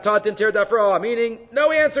says, chatatim ter dafra, meaning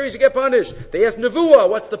no answer, he should get punished. They ask nevuah,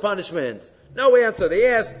 what's the punishment? No answer. They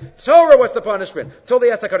ask Torah, what's the punishment? Till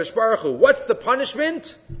they ask HaKadosh Baruch Hu, what's the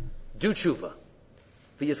punishment? Do tshuva.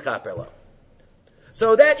 V'yizchaper lo.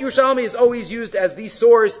 So that Yerushalmi is always used as the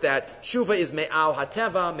source that tshuva is me'al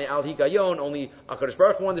hateva, me'al higayon, only HaKadosh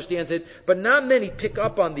Baruch Hu understands it, but not many pick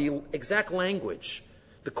up on the exact language.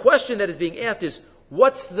 The question that is being asked is,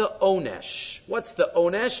 what's the onesh? What's the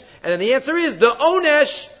onesh? And then the answer is, the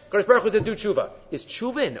onesh, HaKadosh Baruch Hu says, do tshuva. Is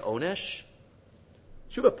tshuva an onesh?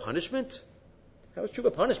 Tshuva punishment? How is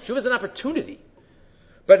tshuva punished? Tshuva is an opportunity.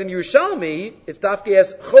 But in Yerushalmi, it's dafke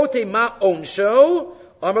as chote ma onsho,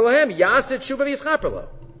 amar lahem yaset tshuva v'yischaper lo.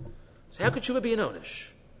 So how could tshuva be an onish?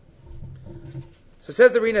 So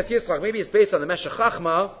says the Rinas Yitzchak, maybe it's based on the Meshech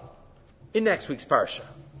Chachma in next week's parsha.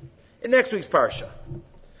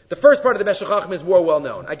 The first part of the Meshech Chachma is more well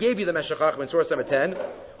known. I gave you the Meshech Chachma in source number 10. We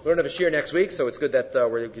don't have a shir next week, so it's good that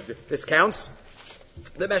this counts.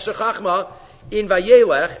 The Meshech Chachma in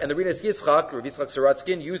Vayelech, and the Rinas Yitzchak, Rav Yitzchak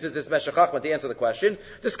Saratskin, uses this Meshech Chachma to answer the question,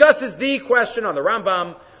 discusses the question on the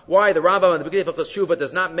Rambam, why the Rambam in the beginning of Hilchos Shuvah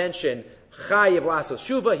does not mention Chayiv Lasos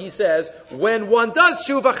Shuvah. He says, when one does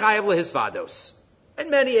Shuvah, Chayiv Lehisvados.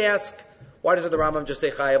 And many ask, why doesn't the Rambam just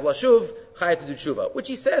say Chayiv Lashuv, Chayiv to do Shuvah? Which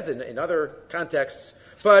he says in other contexts,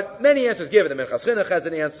 but many answers given. The Minchas Chinuch has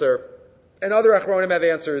an answer, and other Achronim have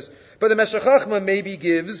answers, but the Meshech Chachma maybe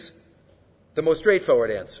gives the most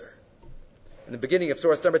straightforward answer in the beginning of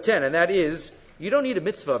source number 10, and that is, you don't need a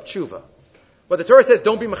mitzvah of tshuva. But the Torah says,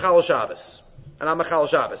 don't be Mechal Shabbos. And I'm Mechal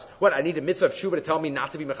Shabbos. What, I need a mitzvah of tshuva to tell me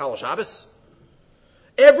not to be Mechal Shabbos?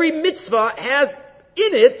 Every mitzvah has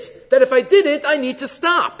in it that if I did it, I need to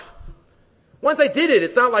stop. Once I did it,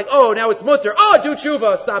 it's not like, oh, now it's mutter. Oh, do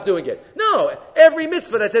tshuva, stop doing it. No, every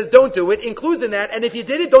mitzvah that says don't do it includes in that, and if you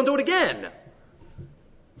did it, don't do it again.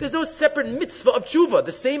 There's no separate mitzvah of tshuva.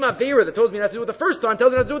 The same avera that told me not to do it the first time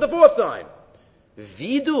tells me not to do it the fourth time.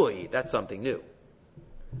 Vidui, that's something new.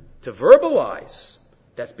 To verbalize,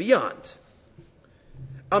 that's beyond.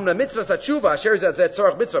 Amna mitzvah satshuva asher zat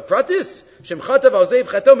tzarach mitzvah pratis shemchatav ozev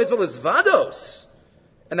chato mitzvah lezvados,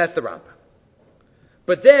 and that's the Rambam.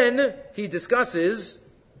 But then he discusses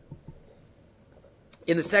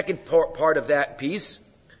in the second part of that piece.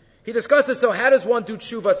 He discusses, so how does one do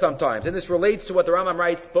tshuva sometimes? And this relates to what the Rambam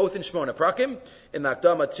writes both in Shmona Prakim, in the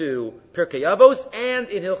Akdama to Pirkei Avos, and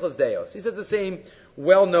in Hilchos Deos. He says the same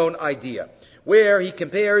well-known idea, where he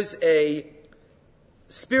compares a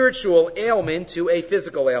spiritual ailment to a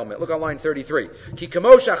physical ailment. Look on line 33. Ki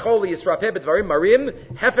kamo shacholi yisrapeh b'dvarim marim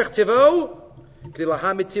hefech tivo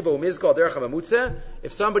k'dilahamid tivo mizgal derech hamamutze.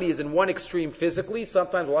 If somebody is in one extreme physically,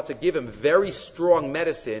 sometimes we'll have to give him very strong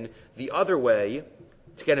medicine the other way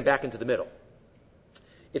to get him back into the middle.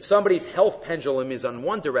 If somebody's health pendulum is on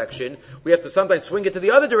one direction, we have to sometimes swing it to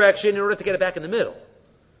the other direction in order to get it back in the middle,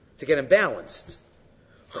 to get him balanced.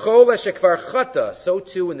 So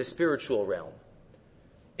too in the spiritual realm.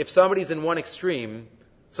 If somebody's in one extreme,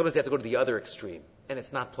 sometimes they have to go to the other extreme, and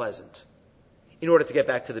it's not pleasant, in order to get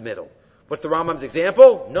back to the middle. What's the Rambam's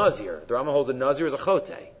example? Nazir. The Rambam holds a Nazir as a chote.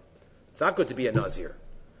 It's not good to be a Nazir.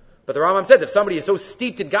 But the Rambam said if somebody is so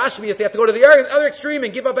steeped in Gashmias, they have to go to the other extreme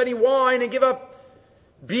and give up any wine and give up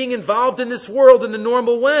being involved in this world in the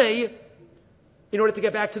normal way in order to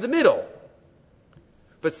get back to the middle.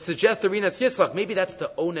 But suggest the Rinas Yislach, maybe that's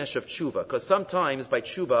the onesh of tshuva, because sometimes by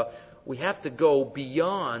tshuva we have to go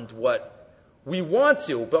beyond what we want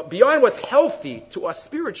to, but beyond what's healthy to us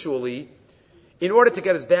spiritually in order to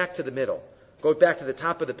get us back to the middle. Go back to the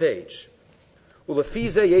top of the page.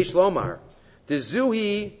 Ulefize yesh lomar,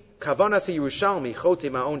 dezuhi Kavanas Yerushalmi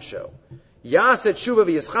chote ma'onsho. Yaset tshuva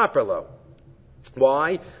v'yischaperlo.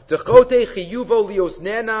 Why? Dechote chiyuvo lios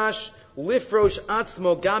nenash lifrosh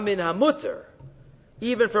atzmo gamin hamuter.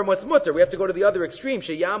 Even from what's mutter, we have to go to the other extreme.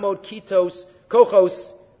 Sheyamod kitos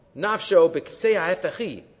kochos nafsho b'ksei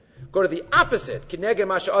ha'efechi. Go to the opposite. Kineged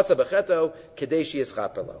masha asa b'cheto kedei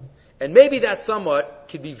sheyischaperlo. And maybe that somewhat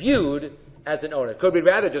could be viewed as an onet. Could we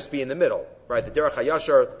rather just be in the middle, right? The derech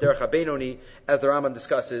hayashar, derech habenoni, as the Rambam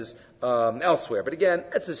discusses elsewhere. But again,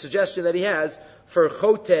 that's a suggestion that he has for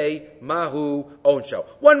chote mahu onsho.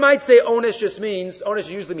 One might say onesh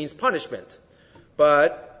usually means punishment,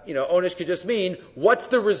 but onesh could just mean what's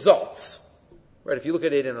the result, right? If you look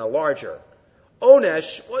at it in a larger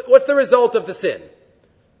onesh, what's the result of the sin?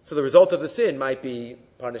 So the result of the sin might be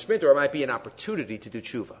punishment, or it might be an opportunity to do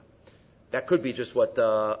tshuva. That could be just what.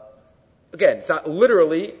 Again, it's not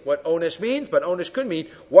literally what onesh means, but onesh could mean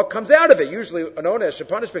what comes out of it. Usually an onesh, a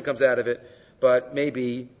punishment comes out of it, but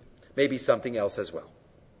maybe something else as well.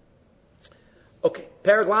 Okay,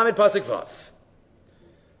 Perek Lamed Pasuk Vav.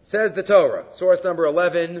 Says the Torah, source number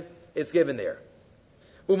 11, it's given there.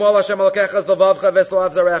 Umal Hashem alakechas lavavcha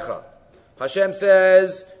veslav zarecha. Hashem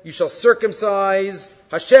says, you shall circumcise,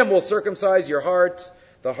 Hashem will circumcise your heart,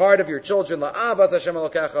 the heart of your children, la'avas Hashem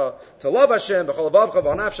elokecha, to love Hashem, b'chol levavcha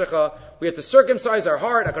v'nafshecha. We have to circumcise our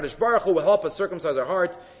heart. HaKadosh Baruch Hu will help us circumcise our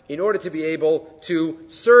heart in order to be able to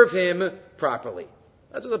serve Him properly.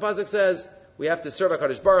 That's what the pasuk says. We have to serve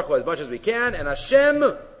HaKadosh Baruch Hu as much as we can, and Hashem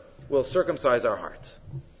will circumcise our heart.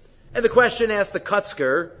 And the question asked the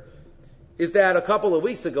Kutzker is that a couple of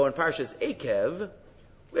weeks ago in Parshas Ekev,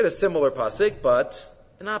 we had a similar pasuk, but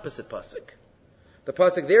an opposite pasuk. The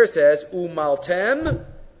pasuk there says, "Umaltem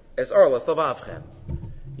es arlas lavavchem."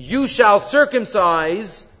 You shall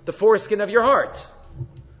circumcise the foreskin of your heart.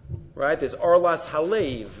 Right? There's arlas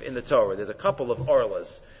halev in the Torah. There's a couple of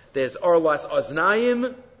arlas. There's arlas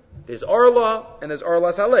aznayim, there's arla, and there's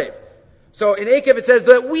arlas halev. So in Ekev it says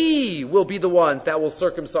that we will be the ones that will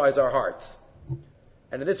circumcise our heart.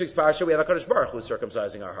 And in this week's parasha we have HaKadosh Baruch Hu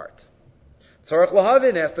circumcising our heart. Tzarech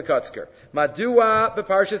lahavin, asked the Kutzker. Madua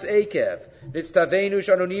beparshas Ekev. Nitzavim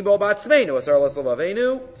shanu nimol ba'atzmeinu asar las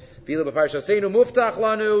lavavenu. V'ila beparshasenu muftach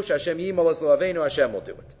lanu sh'Hashem yimol las lavavenu. Hashem will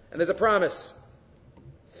do it. And there's a promise.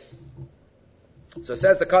 So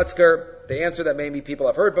says the Kutzker, the answer that maybe people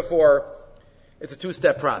have heard before, it's a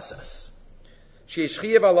two-step process.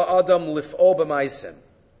 She'eshchiyav ala adam lif'ol b'maisim.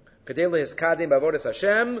 Kadei lehiskadim b'avodas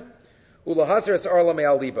Hashem u'lahazir es arla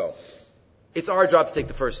me'al libo. It's our job to take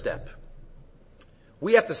the first step.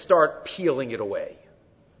 We have to start peeling it away.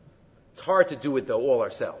 It's hard to do it, though, all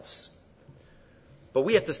ourselves. But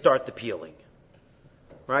we have to start the peeling.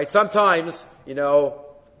 Right? Sometimes,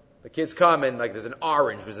 the kids come and, there's an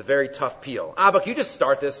orange, which is a very tough peel. But can you just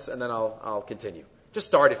start this, and then I'll continue. Just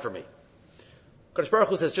start it for me. Kadosh Baruch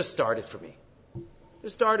Hu says, just start it for me.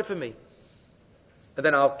 Just start it for me. And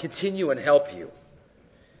then I'll continue and help you.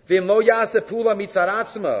 V'im lo yaseh pula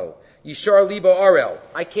mitzaratzmo, yishar libo arel.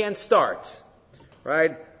 I can't start.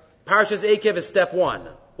 Right? Parshas Ekev is step 1.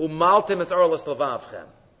 Umaltem es arlas lavavchem.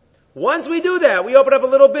 Once we do that, we open up a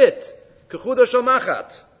little bit. Kechudo shel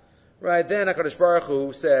machat. Right, then HaKadosh Baruch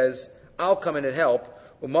Hu says, I'll come in and help.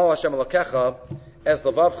 Umal Hashem alakecha, es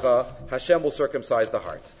levavcha, Hashem will circumcise the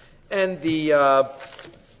heart. And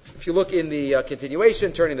if you look in the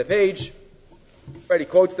continuation, turning the page, right, he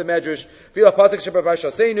quotes the Medrash, V'ila pasuk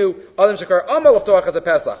she'b'parsha seinu, Adam shekar amal of Torah chazah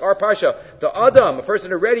Pesach. Our parsha, the Adam, a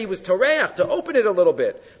person already was toreach, to open it a little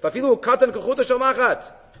bit. V'afilu katan kechuda shel machat.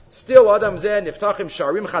 Still Adam zeh niftachim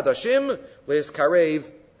sharim chadashim, le'hiskarev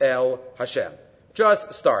el Hashem.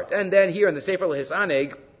 Just start. And then here in the Sefer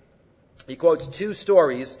L'Hisaneg, he quotes two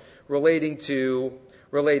stories relating to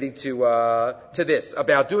this,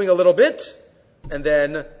 about doing a little bit, and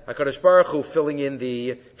then HaKadosh Baruch Hu filling in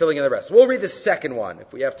the rest. We'll read the second one.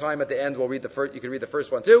 If we have time at the end, we'll read the first. You can read the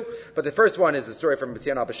first one too. But the first one is the story from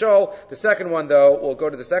Mitzian Abishol. The second one, though, we'll go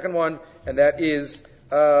to the second one, and that is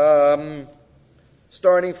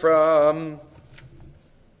starting from,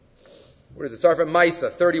 where does it start from?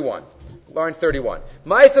 Maisa 31. Line 31.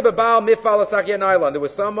 Maisa b'baal mifal asakya nylon. There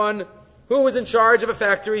was someone who was in charge of a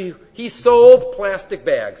factory. He sold plastic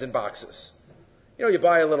bags and boxes. You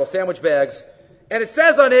buy a little sandwich bags, and it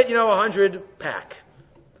says on it, 100 pack.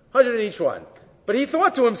 100 in each one. But he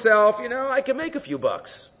thought to himself, I can make a few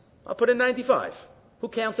bucks. I'll put in 95. Who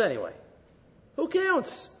counts anyway? Who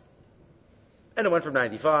counts? And it went from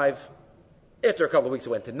 95. After a couple of weeks, it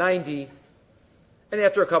went to 90. And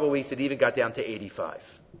after a couple of weeks, it even got down to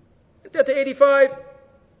 85. It got to 85,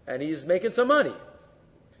 and he's making some money.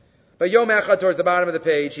 But Yom Echad, towards the bottom of the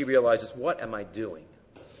page, he realizes, what am I doing?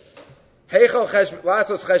 What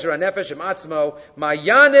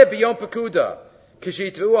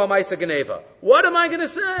am I going to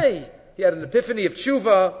say? He had an epiphany of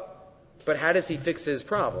tshuva, but how does he fix his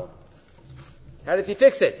problem? How does he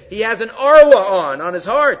fix it? He has an arla on his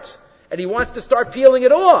heart, and he wants to start peeling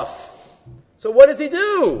it off. So what does he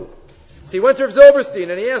do? So he went to Rav Zilberstein,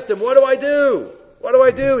 and he asked him, what do I do? What do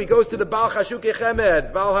I do? He goes to the Baal Chashukei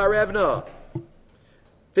Chemed, Baal HaRevna.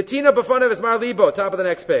 Fitina b'fanav esmar libo, top of the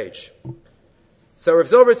next page. So Rav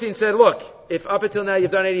Zilberstein said, look, if up until now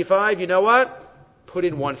you've done 85, you know what? Put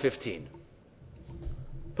in 115.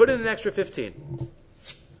 Put in an extra 15.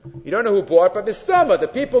 You don't know who bought, but Mistama, the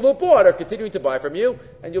people who bought are continuing to buy from you,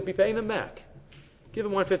 and you'll be paying them back. Give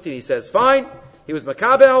him 115. He says, fine. He was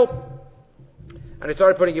Makabel, and he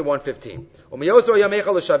started putting in 115.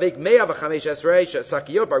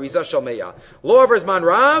 Lo avers man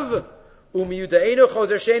rav,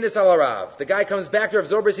 the guy comes back to Rav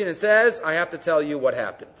Zilberstein and says, I have to tell you what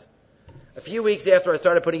happened. A few weeks after I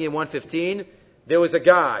started putting in 115, there was a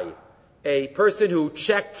guy, a person who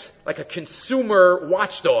checked, like a consumer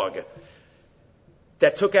watchdog,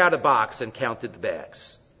 that took out a box and counted the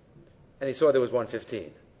bags. And he saw there was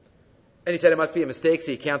 115. And he said it must be a mistake,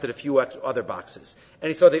 so he counted a few other boxes. And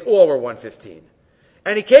he saw they all were 115.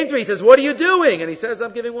 And he came to me, he says, what are you doing? And he says,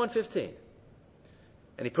 I'm giving 115.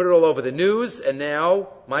 And he put it all over the news, and now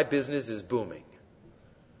my business is booming.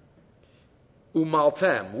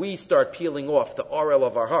 Umaltem, we start peeling off the RL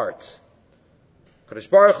of our heart. Kadosh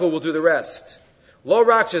Baruch Hu will do the rest. Lo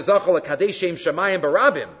rak shezachal kadeshem shamayim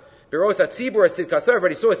barabim. Biros atzibur sidkas.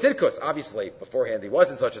 Everybody saw sidkus. Obviously, beforehand he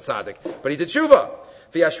wasn't such a tzaddik, but he did tshuva.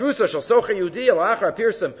 V'yashrusa shel socher Yehudi alachar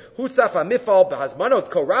pirsum hutzaf hamifal b'hazmanot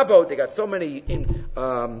korabot. They got so many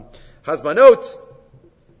hazmanot.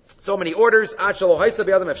 So many orders. They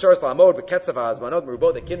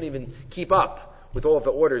couldn't even keep up with all of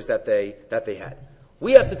the orders that they had.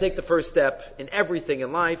 We have to take the first step in everything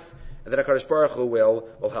in life, and then HaKadosh Baruch Hu will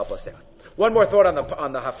help us out. One more thought on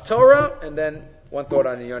the Haftorah, and then one thought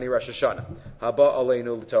on Yoni Rosh Hashanah. Haba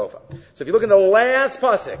Aleinu L'Tova. So if you look in the last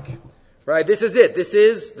pasuk, right, this is it. This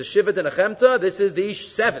is the Shiva Denechemta. This is the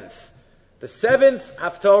seventh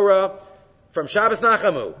Haftorah from Shabbos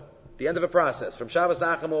Nachamu. The end of a process. From Shabbos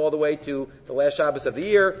Nachamu all the way to the last Shabbos of the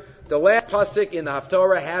year. The last pasuk in the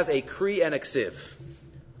Haftorah has a Kri and a Ksiv.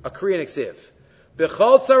 A Kri and a Ksiv.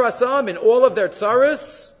 B'chol tzarasam, in all of their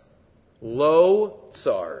tzaras, lo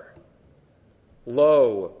tsar.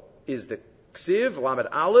 Lo is the Ksiv, Lamed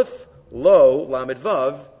Aleph. Lo, Lamed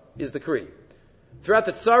Vav, is the Kri. Throughout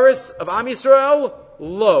the tzaras of Am Yisrael,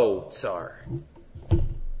 lo tsar.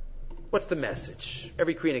 What's the message?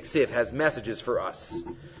 Every Kri and Ksiv has messages for us.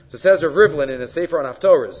 So says Rav Rivlin in a Sefer on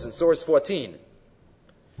Haftorahs, in source 14.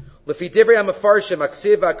 Lefi divrei hamafarshim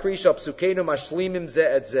aksiv akri shel psukeinu mashlimim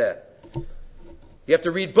zeh et zeh. You have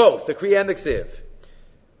to read both, the Kri and the Ksiv.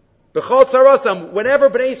 B'chol tzarasam, whenever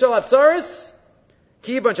Bnei Yisrael have tzaras,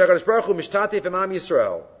 kivan shakadosh baruch hu mishtatif im Am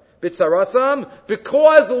Yisrael. B'tzarasam,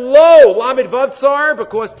 because lo, lamed vav tzar,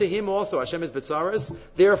 because to him also Hashem is b'tzaras,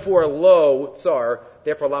 therefore lo tzar,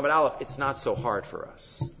 therefore lamed aleph, it's not so hard for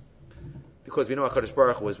us. Because we know HaKadosh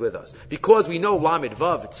Baruch Hu is with us. Because we know Lamed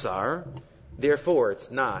Vav Tsar, therefore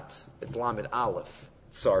it's Lamed Aleph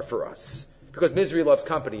Tsar for us. Because misery loves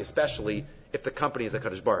company, especially if the company is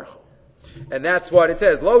HaKadosh Baruch Hu. And that's what it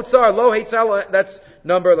says. Lo Tsar, Lo Heitzar, that's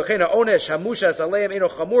number, L'chena Onesh, Hamushas, Aleim, Eno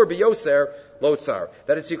Chamur, B'yoser, Lo Tsar.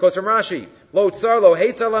 That is, he quotes from Rashi. Lo Tsar, Lo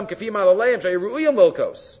Heitzar, Lam, Kafim, Aleim, Shayru'uyam,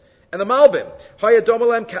 Lilkos. And the Malbim, Haya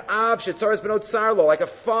Domalem Ka'av Shetzaris Benot Tsarlo, like a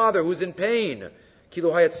father who's in pain.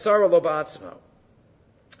 Kilo Haya Tsara Lo Ba'atzmo.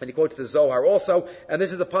 And he quotes the Zohar also, and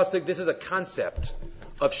this is a pasuk, this is a concept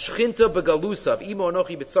of Shchinta Begalusa, of Imo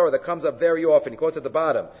Anochi B'tzara, that comes up very often. He quotes at the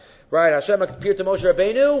bottom. Right, Hashem appeared to Moshe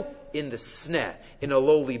Rabbeinu in the sneh, in a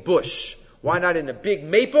lowly bush. Why not in a big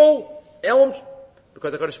maple, elm?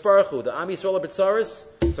 Because the HaKadosh Baruch Hu, the Am Yisrael are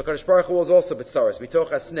B'tzaris, so HaKadosh Baruch Hu is also B'tzaris, Mitoch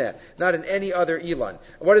HaSneh, not in any other Elon.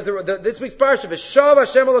 What is this week's parsha? V'shav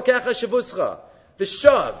Hashem Elokecha Shavuscha.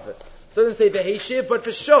 V'shav. It doesn't say V'heshiv, but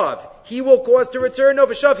V'shav. He will cause to return. No,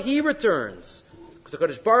 V'shav, He returns. Because the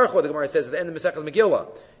HaKadosh Baruch Hu, the Gemara says at the end of Masechtas Megillah,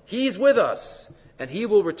 He's with us, and He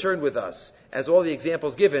will return with us, as all the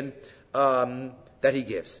examples given that He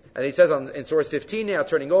gives. And He says in source 15 now,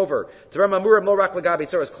 turning over, T'ram lo rak l'gabi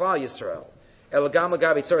tzoras klal Yisrael.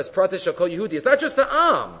 It's not just the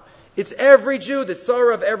Am. It's every Jew, the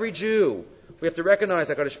tzara of every Jew. We have to recognize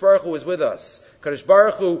that HaKadosh Baruch Hu is with us. HaKadosh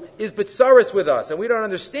Baruch Hu is B'tzaris with us, and we don't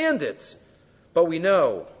understand it. But we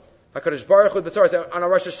know. HaKadosh Baruch Hu is B'tzaris. On our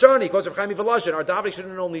Rosh Hashanah, he quotes Rav Chaim Volozhin, our davening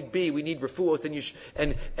shouldn't only be, we need refuos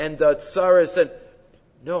and tzaris. And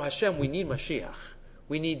no, Hashem, we need Mashiach.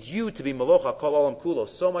 We need you to be Malocha Kol Olam Kulo.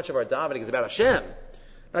 So much of our davening is about Hashem,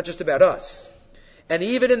 not just about us. And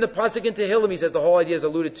even in the pasuk in Tehillim, he says the whole idea is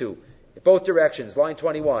alluded to. In both directions. Line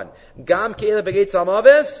 21. Gam ke'ela begeit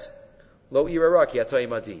salmaves, lo irara ki atay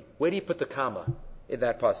madi. Where do you put the comma in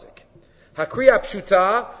that pasuk? Hakriya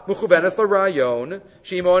pshuta, muchuvenes l'rayon,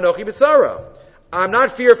 shimo anochi b'tzara. I'm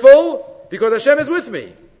not fearful, because Hashem is with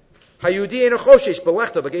me. Hayudi eno choshesh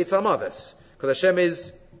belechta begeit salmaves. Because Hashem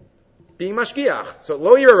is being mashgiach. So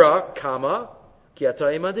lo irara, comma, ki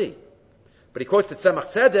atay madi. But he quotes the Tzemach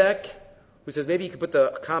Tzedek, who says maybe you could put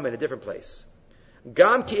the comma in a different place.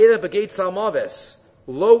 Gam ki'ela begeit salmaves,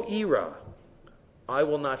 lo ira, I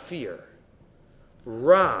will not fear.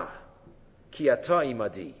 Ra, ki ata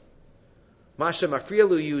imadi. Masha mafriya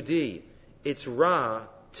lu yudi, it's ra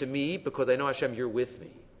to me because I know Hashem, you're with me.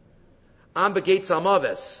 Am begeit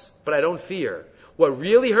salmaves, but I don't fear. What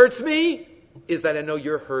really hurts me is that I know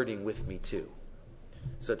you're hurting with me too.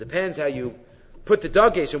 So it depends how you put the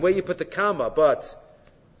dagesh and where you put the comma, but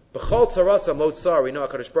B'chol tzarasa lo tzar, we know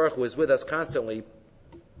HaKadosh Baruch Hu is with us constantly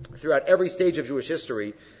throughout every stage of Jewish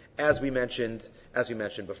history, as we mentioned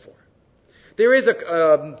before. There is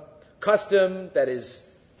a custom that is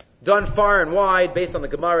done far and wide, based on the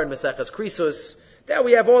Gemara and Maseches Krisus, that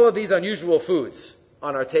we have all of these unusual foods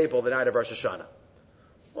on our table the night of Rosh Hashanah.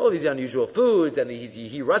 All of these unusual foods and these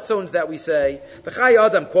Yehi Ratzons that we say. The Chai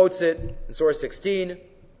Adam quotes it in Surah 16.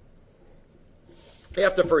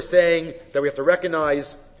 After first saying that we have to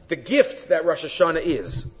recognize the gift that Rosh Hashanah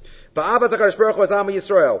is. Ba'avat HaKadosh Baruch Hu Am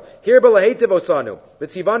Yisrael. Here b'leheitiv osanu.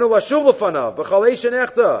 V'tzivanu l'shuv l'fanav. B'chalei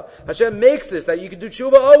shenechta. Hashem makes this, that you can do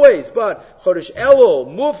tshuva always. But Chodesh Elul,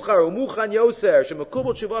 Muvchar, Umuchan Yoser,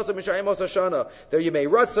 Shemakubal Tshuvasa Mishayim Os Hashanah. There you may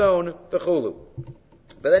Ratzon, V'chulu.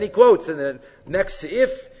 But then he quotes in the next seif,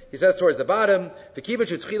 he says towards the bottom, V'kiva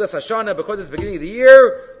Shutchilas Hashanah, because it's the beginning of the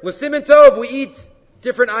year, L'simin Tov, we eat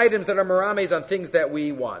different items that are marames on things that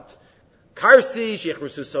we want. Karsi, Sheikh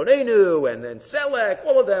Rusu Sonenu, and Selek,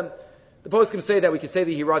 all of them. The poskim say that we could say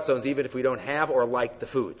the Hiratzons even if we don't have or like the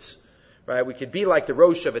foods. Right? We could be like the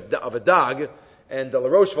Rosh of a dog, and the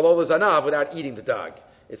Rosh V'lo Zanav without eating the dog.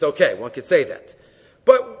 It's okay, one could say that.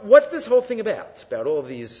 But what's this whole thing about? About all of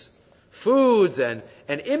these foods and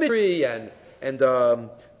imagery and the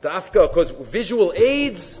Afka, because visual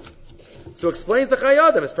aids. So explains the Chai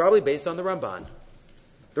Adam. It's probably based on the Ramban.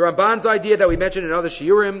 The Ramban's idea that we mentioned in other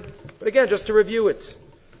shiurim, but again, just to review it.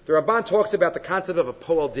 The Ramban talks about the concept of a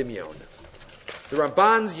poel dimyon. The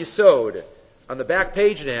Ramban's Yesod, on the back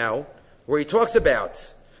page now, where he talks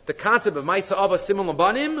about the concept of Maisa Avos Simon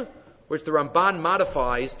Labanim, which the Ramban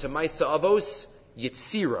modifies to Maisa Avos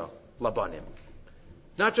Yitzira Labanim.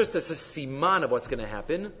 Not just as a siman of what's going to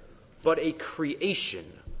happen, but a creation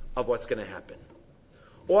of what's going to happen.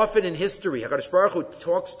 Often in history, HaKadosh Baruch Hu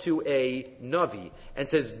talks to a Navi and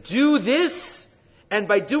says, do this, and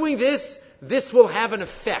by doing this, this will have an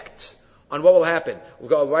effect on what will happen. We'll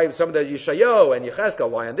go right, some of the Yeshayo and Yechezkel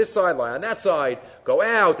lie on this side, lie on that side, go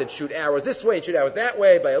out and shoot arrows this way and shoot arrows that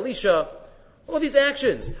way by Elisha. All these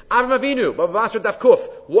actions. Avram Avinu, Baba Basra Daf Kuf,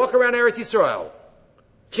 walk around Eretz Yisrael.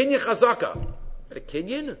 Kinyan Chazaka. A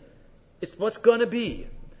Kinyan? It's what's going to be.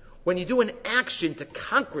 When you do an action to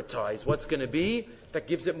concretize what's going to be, that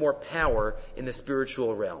gives it more power in the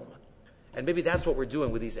spiritual realm. And maybe that's what we're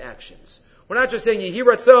doing with these actions. We're not just saying,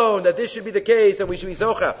 Yehiratzon, that this should be the case and we should be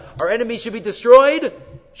Zocha. Our enemies should be destroyed.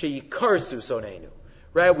 Sheyikarsu sonenu.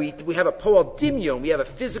 Right? We have a poal dimyon, we have a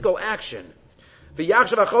physical action.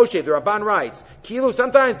 V'yachshav achoshev, the Ramban writes, Kilu,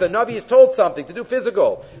 sometimes the Navi is told something to do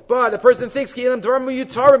physical, but the person thinks, Kilim dvarmu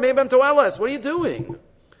yutar, meibam toelas. What are you doing?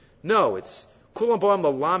 No, it's kulam boam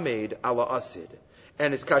lalamed ala asid.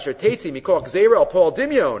 And it's kasher tetzi mikol gzeira al poal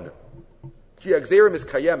dimyon. Ki gzeira is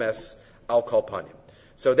kayemes al kolpanim.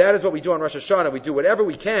 So that is what we do on Rosh Hashanah. We do whatever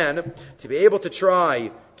we can to be able to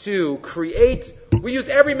try to create. We use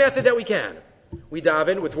every method that we can. We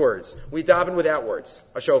daven with words. We daven without words.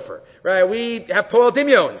 A shofar, right? We have poal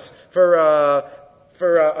dimyons for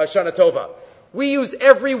Shana Tova. We use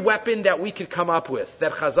every weapon that we could come up with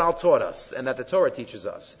that Chazal taught us and that the Torah teaches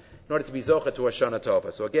us in order to be zocha to a Shana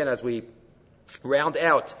Tova. So again, as we round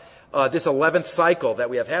out this 11th cycle that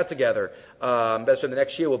we have had together, the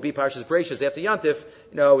next year will be Parshas Bereishis after Yantif.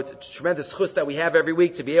 It's a tremendous chus that we have every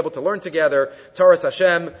week to be able to learn together Torah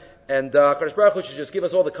Hashem. And Kadosh Baruch Hu should just give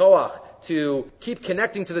us all the koach to keep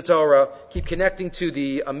connecting to the Torah, keep connecting to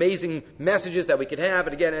the amazing messages that we can have.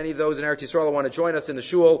 And again, any of those in Eretz Yisrael who want to join us in the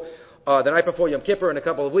shul the night before Yom Kippur in a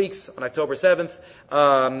couple of weeks on October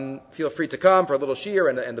 7th, feel free to come for a little shir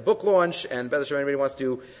and the book launch. And B'ezras Hashem, anybody wants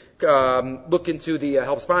to look into the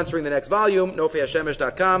help sponsoring the next volume,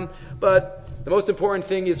 nofeihashemesh.com. But the most important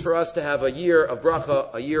thing is for us to have a year of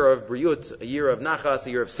bracha, a year of briyut, a year of nachas,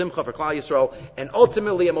 a year of simcha for Klal Yisrael, and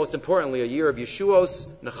ultimately, and most importantly, a year of yeshuos,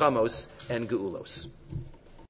 nechamos, and geulos.